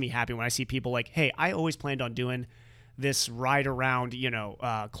 That makes me happy when I see people like, hey, I always planned on doing this ride around,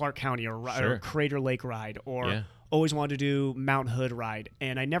 Clark County or Crater Lake ride, or always wanted to do Mount Hood ride,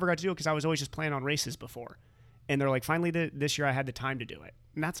 and I never got to do it because I was always just planning on races before. And they're like, finally, this year I had the time to do it,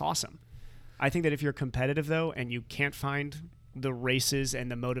 and that's awesome. I think that if you're competitive, though, and you can't find the races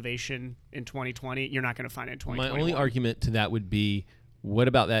and the motivation in 2020, you're not going to find it in 2021. My only argument to that would be, what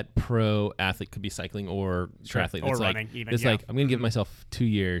about that pro athlete, could be cycling or triathlete, or that's running like, even. It's like, I'm going to give myself 2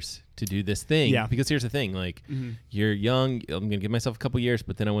 years to do this thing. Yeah. Because here's the thing, like, you're young, I'm going to give myself a couple years,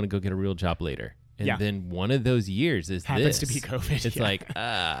 but then I want to go get a real job later. And then one of those years happens to be COVID. It's like,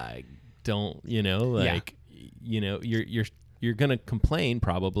 I don't, you're going to complain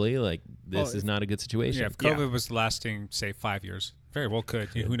probably, like, this is not a good situation. Yeah, if COVID was lasting, say, 5 years, very well could.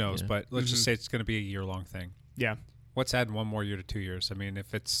 Who knows? But let's just say it's going to be a year-long thing. Yeah. What's adding one more year to 2 years? I mean,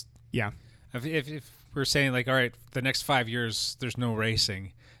 if it's... Yeah. If we're saying, like, all right, the next 5 years, there's no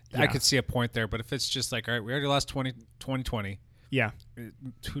racing, I could see a point there. But if it's just like, all right, we already lost 2020. Yeah.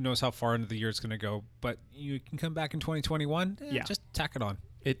 Who knows how far into the year it's going to go. But you can come back in 2021. Just tack it on.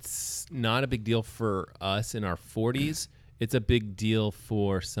 It's not a big deal for us in our 40s. It's a big deal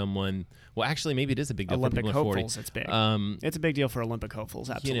for someone. Well, actually, maybe it is a big deal Olympic for people in 40. hopefuls. It's big. It's a big deal for Olympic hopefuls.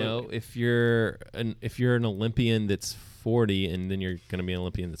 Absolutely. If you're an Olympian that's 40 and then you're going to be an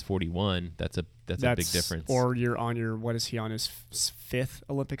Olympian that's 41, that's a big difference. Or you're on your, what is he on his fifth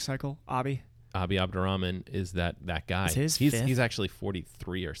Olympic cycle? Abi Abdurrahman is that guy. He's actually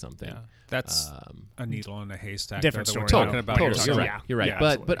 43 or something. Yeah. That's a needle in a haystack. Different story. Talking about Totally. You're right.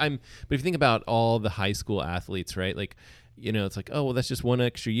 But if you think about all the high school athletes, right? Like, it's like, oh, well, that's just one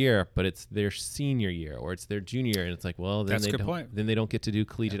extra year, but it's their senior year or it's their junior year, and it's like, well, then they don't get to do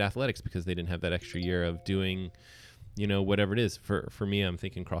collegiate athletics because they didn't have that extra year of doing, whatever it is. For me, I'm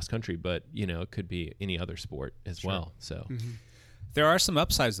thinking cross country, but it could be any other sport as well. So. There are some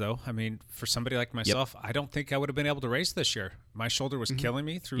upsides, though. I mean, for somebody like myself, I don't think I would have been able to race this year. My shoulder was killing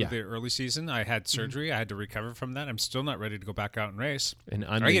me through the early season. I had surgery. I had to recover from that. I'm still not ready to go back out and race. And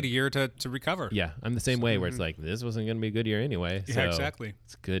I get a year to recover. Yeah, I'm the same way where it's like, this wasn't going to be a good year anyway. Yeah, so exactly.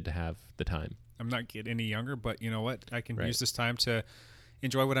 It's good to have the time. I'm not getting any younger, but you know what? I can use this time to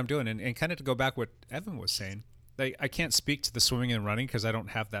enjoy what I'm doing. And kind of to go back what Evan was saying, I can't speak to the swimming and running because I don't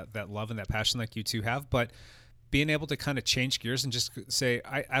have that love and that passion like you two have, but being able to kind of change gears and just say,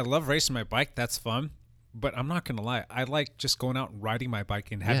 I love racing my bike. That's fun. But I'm not going to lie. I like just going out and riding my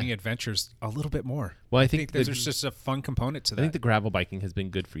bike and having adventures a little bit more. Well, I think there's just a fun component to that. I think the gravel biking has been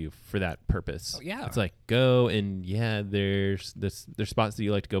good for you for that purpose. Oh, yeah. It's like go and there's spots that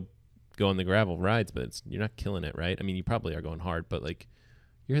you like to go on the gravel rides, but you're not killing it, right? I mean, you probably are going hard, but like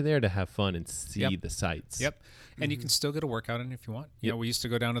you're there to have fun and see the sights. Yep. And you can still get a workout in if you want. You know, we used to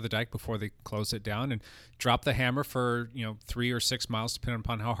go down to the dike before they closed it down and drop the hammer for, 3 or 6 miles, depending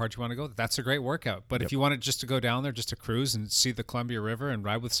upon how hard you want to go. That's a great workout. But if you wanted just to go down there, just to cruise and see the Columbia River and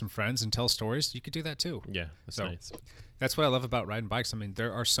ride with some friends and tell stories, you could do that too. Yeah, that's nice. That's what I love about riding bikes. I mean,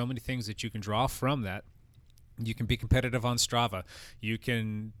 there are so many things that you can draw from that. You can be competitive on Strava. You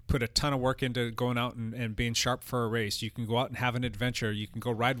can put a ton of work into going out and being sharp for a race. You can go out and have an adventure. You can go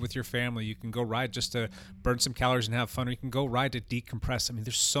ride with your family. You can go ride just to burn some calories and have fun. Or you can go ride to decompress. I mean,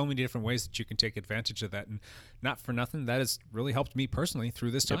 there's so many different ways that you can take advantage of that. And not for nothing, that has really helped me personally through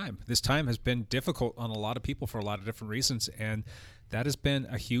this time. This time has been difficult on a lot of people for a lot of different reasons. And that has been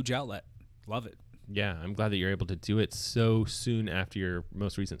a huge outlet. Love it. Yeah, I'm glad that you're able to do it so soon after your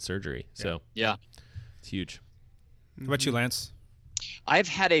most recent surgery. So yeah, it's huge. What about you, Lance? I've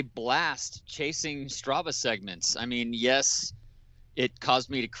had a blast chasing Strava segments. I mean, yes, it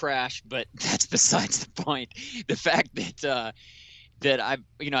caused me to crash, but that's besides the point. The fact that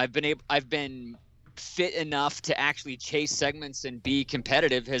I've been fit enough to actually chase segments and be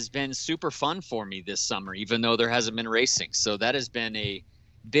competitive has been super fun for me this summer, even though there hasn't been racing. So that has been a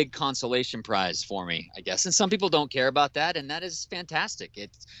big consolation prize for me, I guess. And some people don't care about that, and that is fantastic.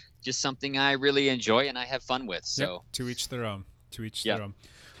 It's just something I really enjoy and I have fun with. So to each their own. Their own.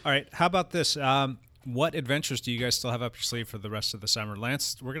 All right. How about this? What adventures do you guys still have up your sleeve for the rest of the summer?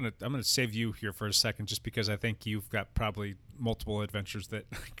 Lance, I'm gonna save you here for a second, just because I think you've got probably multiple adventures that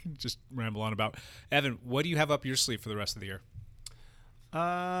I can just ramble on about. Evan, what do you have up your sleeve for the rest of the year?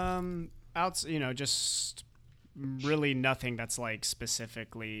 Just really nothing that's like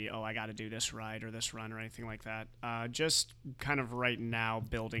specifically, I got to do this ride or this run or anything like that. Just kind of right now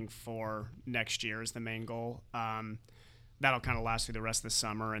building for next year is the main goal. That'll kind of last through the rest of the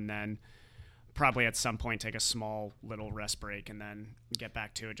summer, and then probably at some point take a small little rest break and then get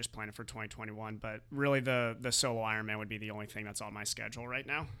back to it, just planning for 2021. But really the solo Ironman would be the only thing that's on my schedule right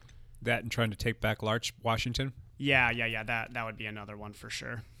now. That and trying to take back Larch, Washington? Yeah. That would be another one for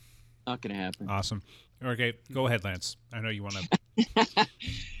sure. Not going to happen. Awesome. Okay, go ahead, Lance. I know you want to.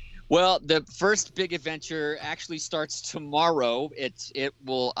 Well, the first big adventure actually starts tomorrow.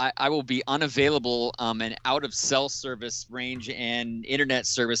 I will be unavailable and out of cell service range and internet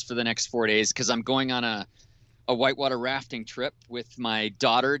service for the next 4 days because I'm going on a whitewater rafting trip with my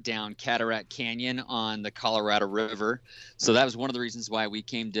daughter down Cataract Canyon on the Colorado River. So that was one of the reasons why we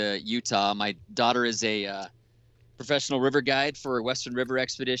came to Utah. My daughter is a professional river guide for Western River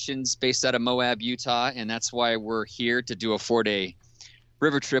Expeditions based out of Moab, Utah, and that's why we're here to do a 4-day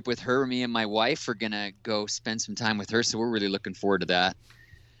river trip with her. Me and my wife are gonna go spend some time with her, so we're really looking forward to that.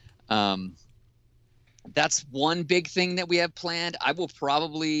 That's one big thing that we have planned. I will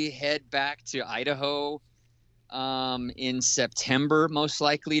probably head back to Idaho in September, most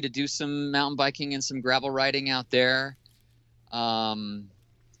likely, to do some mountain biking and some gravel riding out there. Beyond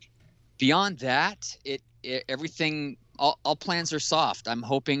that, everything. All plans are soft. I'm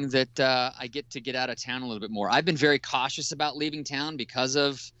hoping that I get out of town a little bit more. I've been very cautious about leaving town because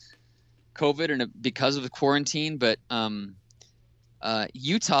of COVID and because of the quarantine. But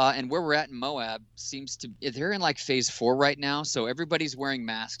Utah and where we're at in Moab they're in like phase 4 right now. So everybody's wearing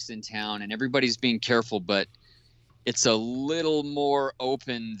masks in town and everybody's being careful. But it's a little more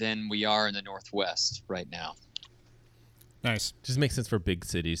open than we are in the Northwest right now. Nice. Just makes sense for big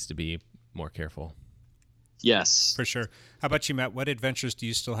cities to be more careful. Yes. For sure. How about you, Matt? What adventures do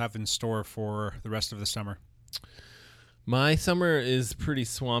you still have in store for the rest of the summer? My summer is pretty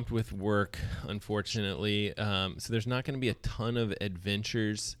swamped with work, unfortunately. So there's not going to be a ton of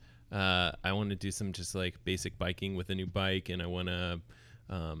adventures. I want to do some just like basic biking with a new bike, and I want to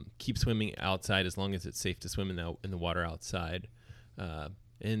keep swimming outside as long as it's safe to swim in the water outside.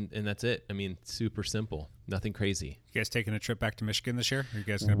 And that's it. I mean, super simple. Nothing crazy. You guys taking a trip back to Michigan this year? Are you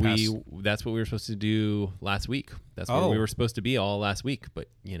guys going to pass? That's what we were supposed to do last week. That's where we were supposed to be all last week. But,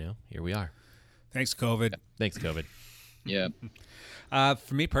 here we are. Thanks, COVID. Thanks, COVID. Yeah.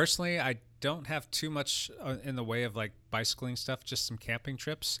 For me personally, I don't have too much in the way of like bicycling stuff, just some camping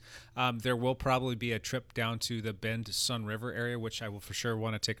trips. There will probably be a trip down to the Bend Sun River area, which I will for sure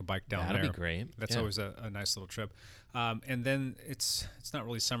want to take a bike down there. That'd be great. That's always a nice little trip. And then it's not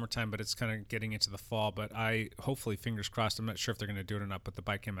really summertime, but it's kind of getting into the fall. But hopefully, fingers crossed, I'm not sure if they're going to do it or not, but the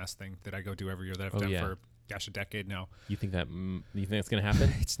Bike MS thing that I go do every year that I've done for, a decade now. You think that's going to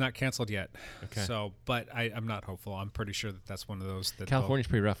happen? It's not canceled yet. Okay. So, but I'm not hopeful. I'm pretty sure that's one of those. That California's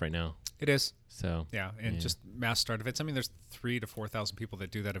pretty rough right now. It is. So yeah, and just mass start events. I mean, there's 3,000 to 4,000 people that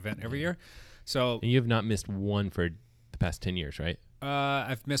do that event every year. So and you have not missed one for the past 10 years, right?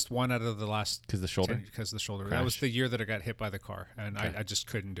 I've missed one out of the last because of the shoulder. Crash. That was the year that I got hit by the car, and I just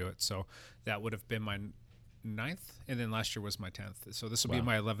couldn't do it. So that would have been my 9th, and then last year was my 10th. So this will be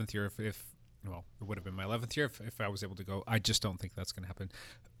my 11th year. If it would have been my 11th year if I was able to go. I just don't think that's going to happen.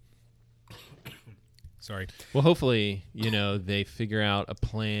 Sorry. Well, hopefully, they figure out a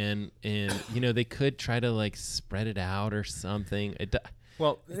plan, and they could try to like spread it out or something. It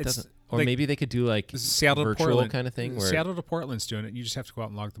doesn't. Or like, maybe they could do like Seattle virtual to Portland kind of thing. Where Seattle to Portland's doing it. You just have to go out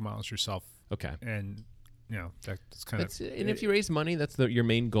and log the miles yourself. Okay. And that's kind of. And if you raise money, that's your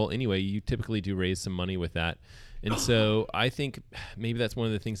main goal anyway. You typically do raise some money with that. And so I think maybe that's one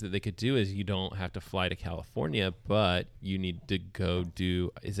of the things that they could do is you don't have to fly to California, but you need to go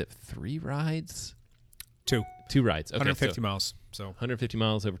do. Is it 3 rides? 2 rides. Okay, 150 miles. So 150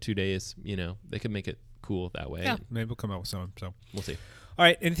 miles over 2 days. They could make it cool that way. Yeah, maybe we'll come up with some. So we'll see. All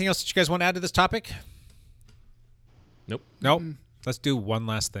right. Anything else that you guys want to add to this topic? Nope. Let's do one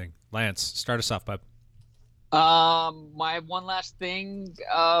last thing. Lance, start us off, bud. My one last thing.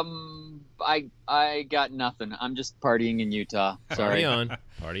 I got nothing. I'm just partying in Utah. Sorry.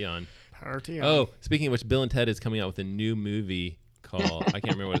 Party on. Oh, speaking of which, Bill and Ted is coming out with a new movie called I can't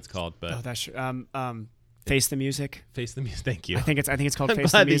remember what it's called, but that's Face the Music. Face the Music. Thank you. I think it's called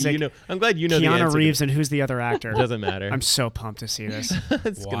Face the Music. I'm glad you know. Keanu Reeves and who's the other actor? Doesn't matter. I'm so pumped to see this.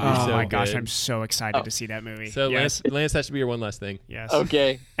 It's gonna be so my gosh, good. I'm so excited to see that movie. So yes. Lance, that should be your one last thing. Yes.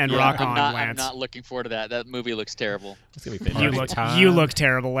 Okay. And rock on, Lance. Lance. I'm not looking forward to that. That movie looks terrible. It's gonna be fantastic. You look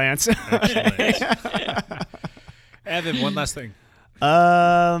terrible, Lance. Evan, one last thing.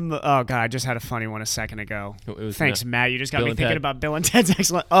 Oh God, I just had a funny one a second ago. Thanks, Matt. You just got me thinking about Bill and Ted's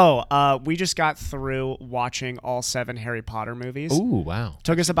Excellent. We just got through watching all 7 Harry Potter movies. Ooh, wow!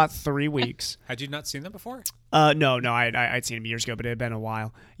 Took us about 3 weeks. Had you not seen them before? No, I'd seen them years ago, but it had been a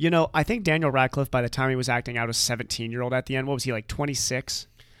while. I think Daniel Radcliffe, by the time he was acting out a 17-year-old at the end, what was he, like 26?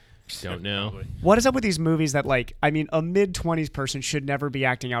 Don't know. What is up with these movies that, like, I mean, a mid-20s person should never be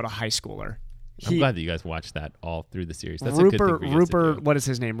acting out a high schooler? I'm glad that you guys watched that all through the series. That's a good thing for you guys to do. What is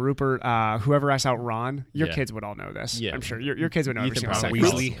his name? Rupert, whoever acts out Ron. Your kids would all know this. Yeah. I'm sure. Your kids would know every single second.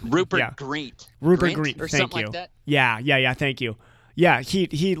 Weasley. Rupert Grint. Rupert Grint. Or Thank something you. like that. Yeah, thank you. Yeah,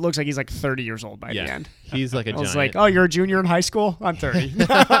 he looks like he's like 30 years old by the end. He's like a giant. I was like, oh, you're a junior in high school? I'm 30.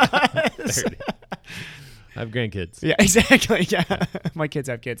 30. I have grandkids. Yeah, exactly. Yeah. My kids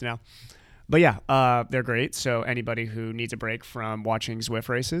have kids now. But yeah, they're great. So anybody who needs a break from watching Zwift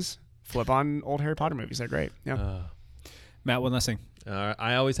races, flip on old Harry Potter movies. They're great. Yeah. Matt, one last thing.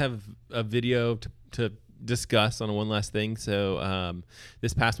 I always have a video to discuss on one last thing. So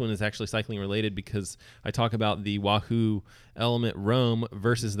this past one is actually cycling related because I talk about the Wahoo Element Roam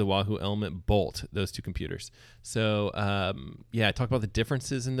versus the Wahoo Element Bolt, those two computers. So I talk about the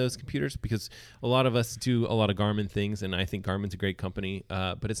differences in those computers because a lot of us do a lot of Garmin things, and I think Garmin's a great company,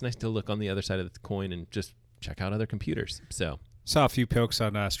 but it's nice to look on the other side of the coin and just check out other computers. So saw a few pokes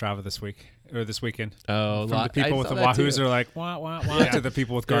on Strava this weekend. Oh, from the people with the Wahoos are like wah wah wah to the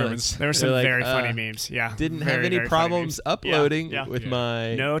people with Garmin's. There were some very funny memes. Yeah, didn't have any problems uploading with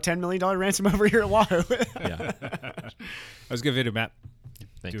my no $10 million ransom over here at Wahoo. Yeah, that was a good video, Matt.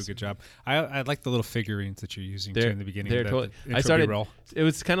 Thanks. Do a good job. I like the little figurines that you're using in the beginning. Of totally. I started. It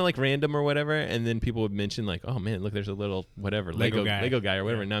was kind of like random or whatever, and then people would mention like, "Oh man, look, there's a little whatever Lego guy or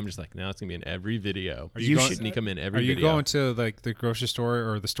whatever." And now I'm just like, "Now it's gonna be in every video. You should sneak them in every video." Are you going to like the grocery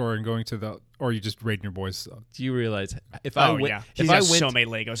store or the store and going to or are you just raiding your boys? Do you realize if I went, so many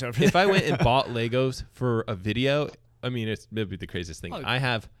Legos over there. If I went and bought Legos for a video, I mean, it'd be the craziest thing. I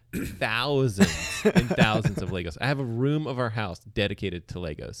have thousands and thousands of Legos. I have a room of our house dedicated to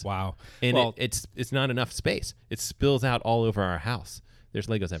Legos. Wow. And it's not enough space. It spills out all over our house. There's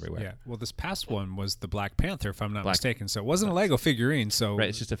Legos everywhere. Yeah. Well, this past one was the Black Panther, if I'm not mistaken. So it wasn't a Lego figurine. So right,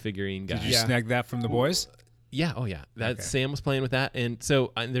 it's just a figurine guy. Did you snag that from the boys? Yeah. Oh, yeah. Sam was playing with that, and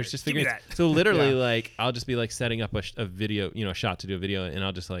so there's just figurines. So literally, like, I'll just be like setting up a video, a shot to do a video, and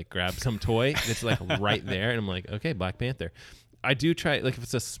I'll just like grab some toy that's like right there, and I'm like, okay, Black Panther. I do try, like, if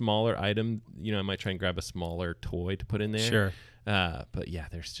it's a smaller item, I might try and grab a smaller toy to put in there. Sure. But yeah,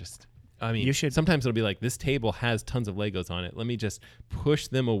 there's just, I mean, sometimes it'll be like, this table has tons of Legos on it. Let me just push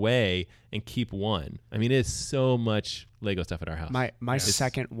them away and keep one. I mean, it is so much Lego stuff at our house. My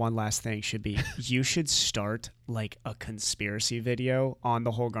second one last thing should be, you should start like a conspiracy video on the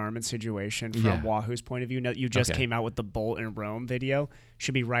whole Garmin situation from Wahoo's point of view. You just came out with the Bolt and Roam video.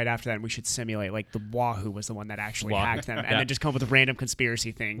 Should be right after that, and we should simulate like the Wahoo was the one that actually hacked them, and then just come up with random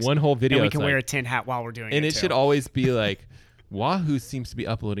conspiracy things. One whole video. And we can wear a tin hat while we're doing it. And it should always be like, Wahoo seems to be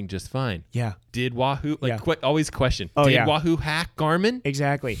uploading just fine. Yeah. Did Wahoo, always question, did Wahoo hack Garmin?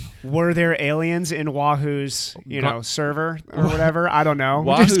 Exactly. Were there aliens in Wahoo's, server or whatever? I don't know.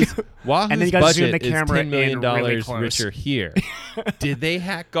 Wahoo's and then you got to zoom the camera is $10 million really close. richer here. Did they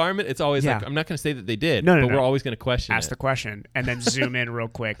hack Garmin? It's always like, I'm not going to say that they did, but we're always going to question Ask the question and then zoom in real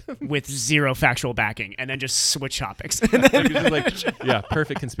quick with zero factual backing and then just switch topics.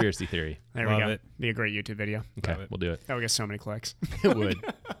 Perfect conspiracy theory. There we go. Be a great YouTube video. Okay, we'll do it. That would get so many clicks. It would.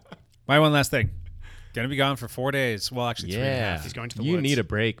 My one last thing. Gonna be gone for 4 days. Well, actually 3.5. He's going to the woods. You need a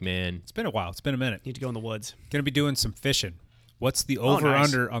break, man. It's been a while. It's been a minute. Need to go in the woods. Gonna be doing some fishing. What's the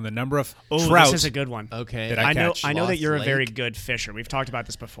over/under on the number of trout? This is a good one. Okay, that I catch? I know that you're a very good fisher. We've talked about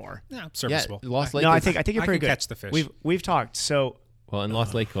this before. Yeah, serviceable. Lost Lake. No, I think you're pretty good. Catch the fish. We've talked. So well, in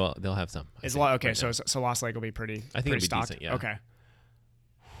Lost Lake, they'll have some. Okay, so Lost Lake will be pretty. I think it'll be stocked. Decent, yeah. Okay.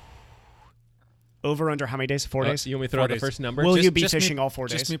 Over under how many days? 4 days? You want me to throw out the first number? Will you be fishing all 4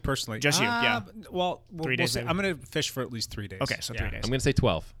 days? Just me personally. Just you, yeah. Well, 3 days. I'm going to fish for at least 3 days. Okay, so 3 days. I'm going to say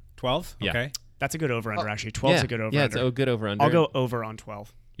 12. 12? Yeah. Okay. That's a good over-under, actually. 12 is a good over-under. Yeah, it's a good over-under. I'll go over on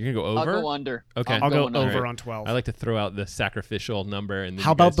 12. You're going to go over? I'll go under. Okay. I'll go over on 12. I like to throw out the sacrificial number. And then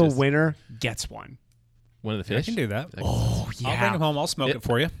how about the winner gets one? One of the fish? I can do that. Oh, yeah. I'll bring them home. I'll smoke it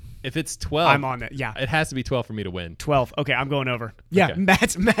for you. If it's 12, I'm on it. Yeah, it has to be 12 for me to win. 12. Okay, I'm going over. Yeah, okay.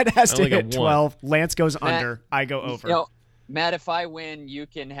 Matt has to hit 12. Lance goes under. I go over. Matt, if I win, you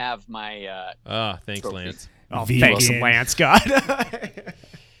can have my. Thanks, trophy. Lance. Oh, thanks, Lance. God.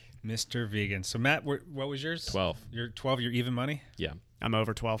 Mr. Vegan. So Matt, what was yours? 12. You're 12. You're even money. Yeah, I'm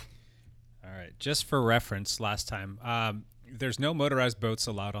over 12. All right. Just for reference, last time there's no motorized boats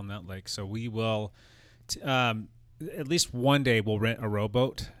allowed on that lake, so we will. At least one day we'll rent a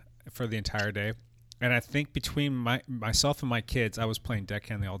rowboat for the entire day, and I think between myself and my kids, I was playing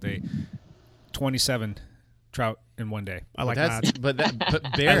deckhand all day. 27 trout in one day. I like my odds. But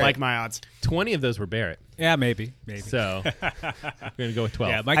Barrett, I like my odds. 20 of those were Barrett. Yeah, maybe. So we're gonna go with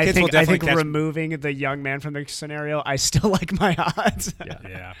 12. Yeah, my kids will I definitely think catch. removing the young man from the scenario, I still like my odds.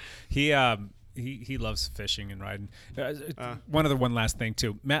 Yeah. He loves fishing and riding. One last thing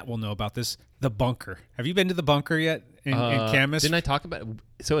too. Matt will know about this. The bunker. Have you been to the bunker yet in Camas? Didn't I talk about it?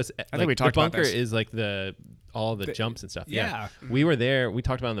 So it's I think we talked the about bunker this. is like all the jumps and stuff. Yeah. We were there. We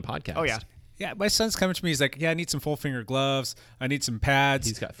talked about it on the podcast. Oh yeah. Yeah, my son's coming to me. He's like, "Yeah, I need some full finger gloves. I need some pads."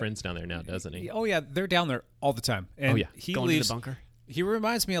 He's got friends down there now, doesn't he? Oh yeah, they're down there all the time. And he Going leaves to the bunker. He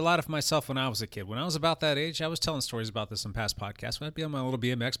reminds me a lot of myself when I was a kid. When I was about that age, I was telling stories about this in past podcasts. When I'd be on my little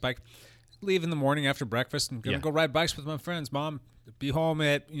BMX bike, leave in the morning after breakfast and gonna go ride bikes with my friends. Mom, be home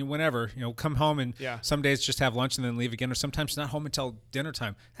at whenever. Come home and some days just have lunch and then leave again. Or sometimes not home until dinner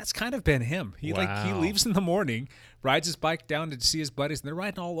time. That's kind of been him. He leaves in the morning, rides his bike down to see his buddies, and they're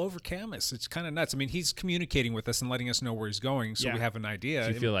riding all over Camas. It's kind of nuts. I mean, he's communicating with us and letting us know where he's going, so we have an idea.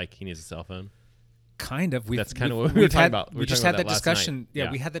 Do you feel like he needs a cell phone? Kind of. That's kind of what we were talking about. We just had that discussion.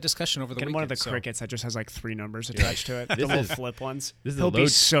 Yeah, we had that discussion over the weekend. One of the crickets that just has like 3 numbers attached to it. The little flip ones. He'll be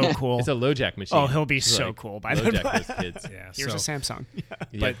so cool. It's a LoJack machine. Oh, he'll be so cool by the LoJack those kids. Yeah, here's a Samsung.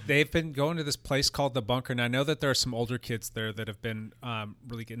 But they've been going to this place called the Bunker, and I know that there are some older kids there that have been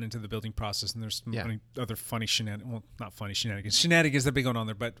really getting into the building process, and there's some other funny shenanigans. Well, not funny shenanigans. Shenanigans that have been going on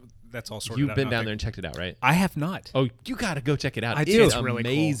there, but that's all sorted out. You've been down there and checked it out, right? I have not. Oh, you got to go check it out. I do. It's really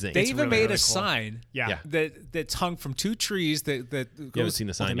cool. amazing. They even made a sign. Yeah. That's hung from 2 trees that goes. You haven't seen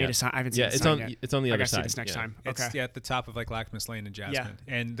the sign They made yet. a sign. I haven't seen the sign yet. It's on the I other gotta see side. this next time. It's Okay. at the top of like Lackmas Lane and Jasmine,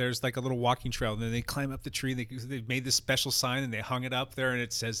 and there's like a little walking trail. And then they climb up the tree. They made this special sign and they hung it up there, and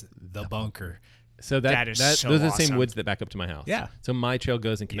it says the Bunker. So That is so those are the same awesome. woods that back up to my house. Yeah. So my trail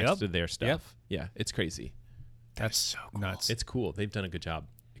goes and connects Yep. to their stuff. Yep. Yeah, it's crazy. That's so nuts. It's cool. They've done a good job,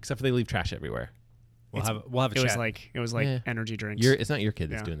 except for they leave trash everywhere. We'll have a It chat. was like energy drinks. It's not your kid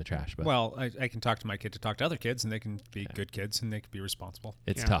that's doing the trash, but Well, I can talk to my kid to talk to other kids, and they can be good kids, and they can be responsible.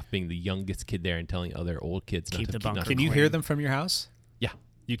 it's tough being the youngest kid there and telling other old kids Keep not the to bunker not Can you clean. hear them from your house? Yeah.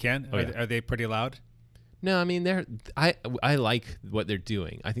 You can? Oh, yeah. Are they pretty loud? No, I mean I like what they're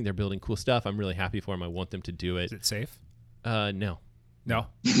doing. I think they're building cool stuff. I'm really happy for them. I want them to do it. Is it safe? No. No. No.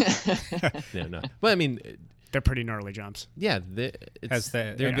 But I mean, They're pretty gnarly jumps. yeah, Has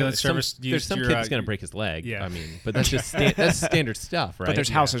the ambulance service There's used some your, kid that's uh, going to break his leg. yeah. I mean, but that's just that's standard stuff, right? But there's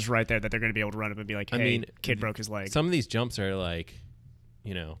houses right there that they're going to be able to run up and be like, hey, I mean, kid broke his leg. Some of these jumps are like,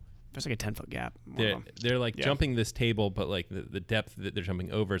 There's like a 10-foot gap. they're like jumping this table, but like the depth that they're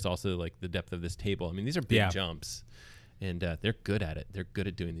jumping over is also like the depth of this table. I mean, these are big jumps, and they're good at it. They're good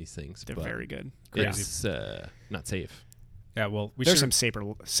at doing these things. They're but very good. It's not safe. Yeah, well, There's some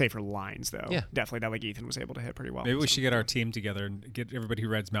safer lines though. Yeah. Definitely that like Ethan was able to hit pretty well. Maybe we should get our team together and get everybody who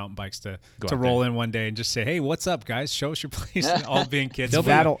rides mountain bikes to out roll there. in one day and just say, "Hey, what's up, guys? Show us your place." All being kids.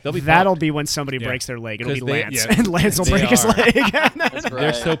 That'll be when somebody breaks their leg. It'll be 'Cause they- Lance, yeah. and Lance will They break his are. leg. That's They're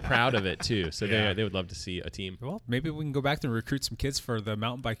right. so proud of it too. So Yeah. they would love to see a team. Well, maybe we can go back there and recruit some kids for the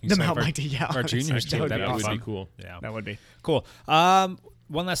mountain biking. The side of mountain our- biking, yeah. Our juniors That too. would That'd be be awesome. fun. Cool. Yeah, That would be cool.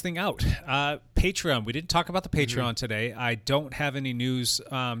 One last thing out. Patreon. We didn't talk about the Patreon today. I don't have any news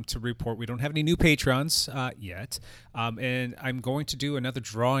to report. We don't have any new patrons yet. And I'm going to do another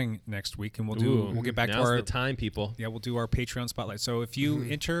drawing next week, and we'll get back Now's to our the time, people. Yeah, we'll do our Patreon spotlight. So if you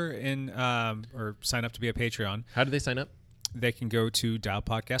enter in or sign up to be a Patreon, How do they sign up? they can go to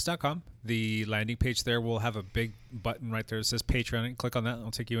dialpodcast.com. The landing page there will have a big button right there that says Patreon. And click on that. It'll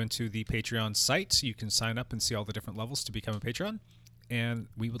take you into the Patreon site. You can sign up and see all the different levels to become a patron. And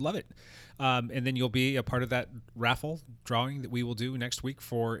we would love it. And then you'll be a part of that raffle drawing that we will do next week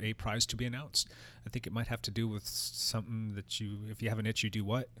for a prize to be announced. I think it might have to do with something that if you have an itch, you do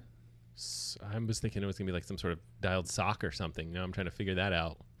what? I was thinking it was going to be like some sort of dialed sock or something. Now I'm trying to figure that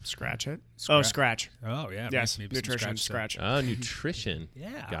out. Scratch it. Oh, scratch. Oh, yeah. Yes, maybe some nutrition, scratch. scratch. Nutrition.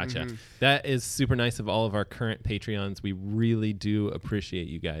 Yeah. Gotcha. That is super nice of all of our current Patreons. We really do appreciate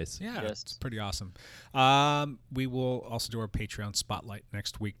you guys. Yeah, Yes. it's pretty awesome. We will also do our Patreon spotlight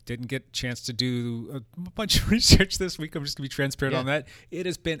next week. Didn't get a chance to do a bunch of research this week. I'm just going to be transparent on that. It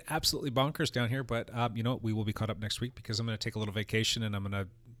has been absolutely bonkers down here, but you know what? We will be caught up next week because I'm going to take a little vacation and I'm going to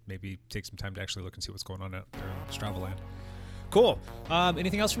maybe take some time to actually look and see what's going on out there in Strava land. Cool.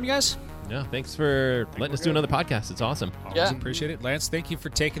 Anything else from you guys? No, thanks for letting us do another podcast. It's awesome. Always appreciate it. Lance, thank you for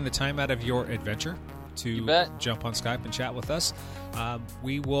taking the time out of your adventure to jump on Skype and chat with us.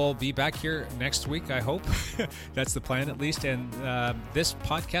 We will be back here next week, I hope. That's the plan, at least. And this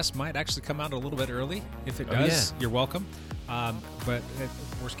podcast might actually come out a little bit early. If it does, you're welcome. But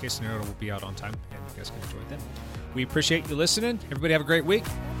worst case scenario, it will be out on time, and you guys can enjoy it then. We appreciate you listening. Everybody have a great week.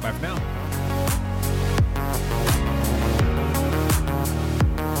 Bye for now.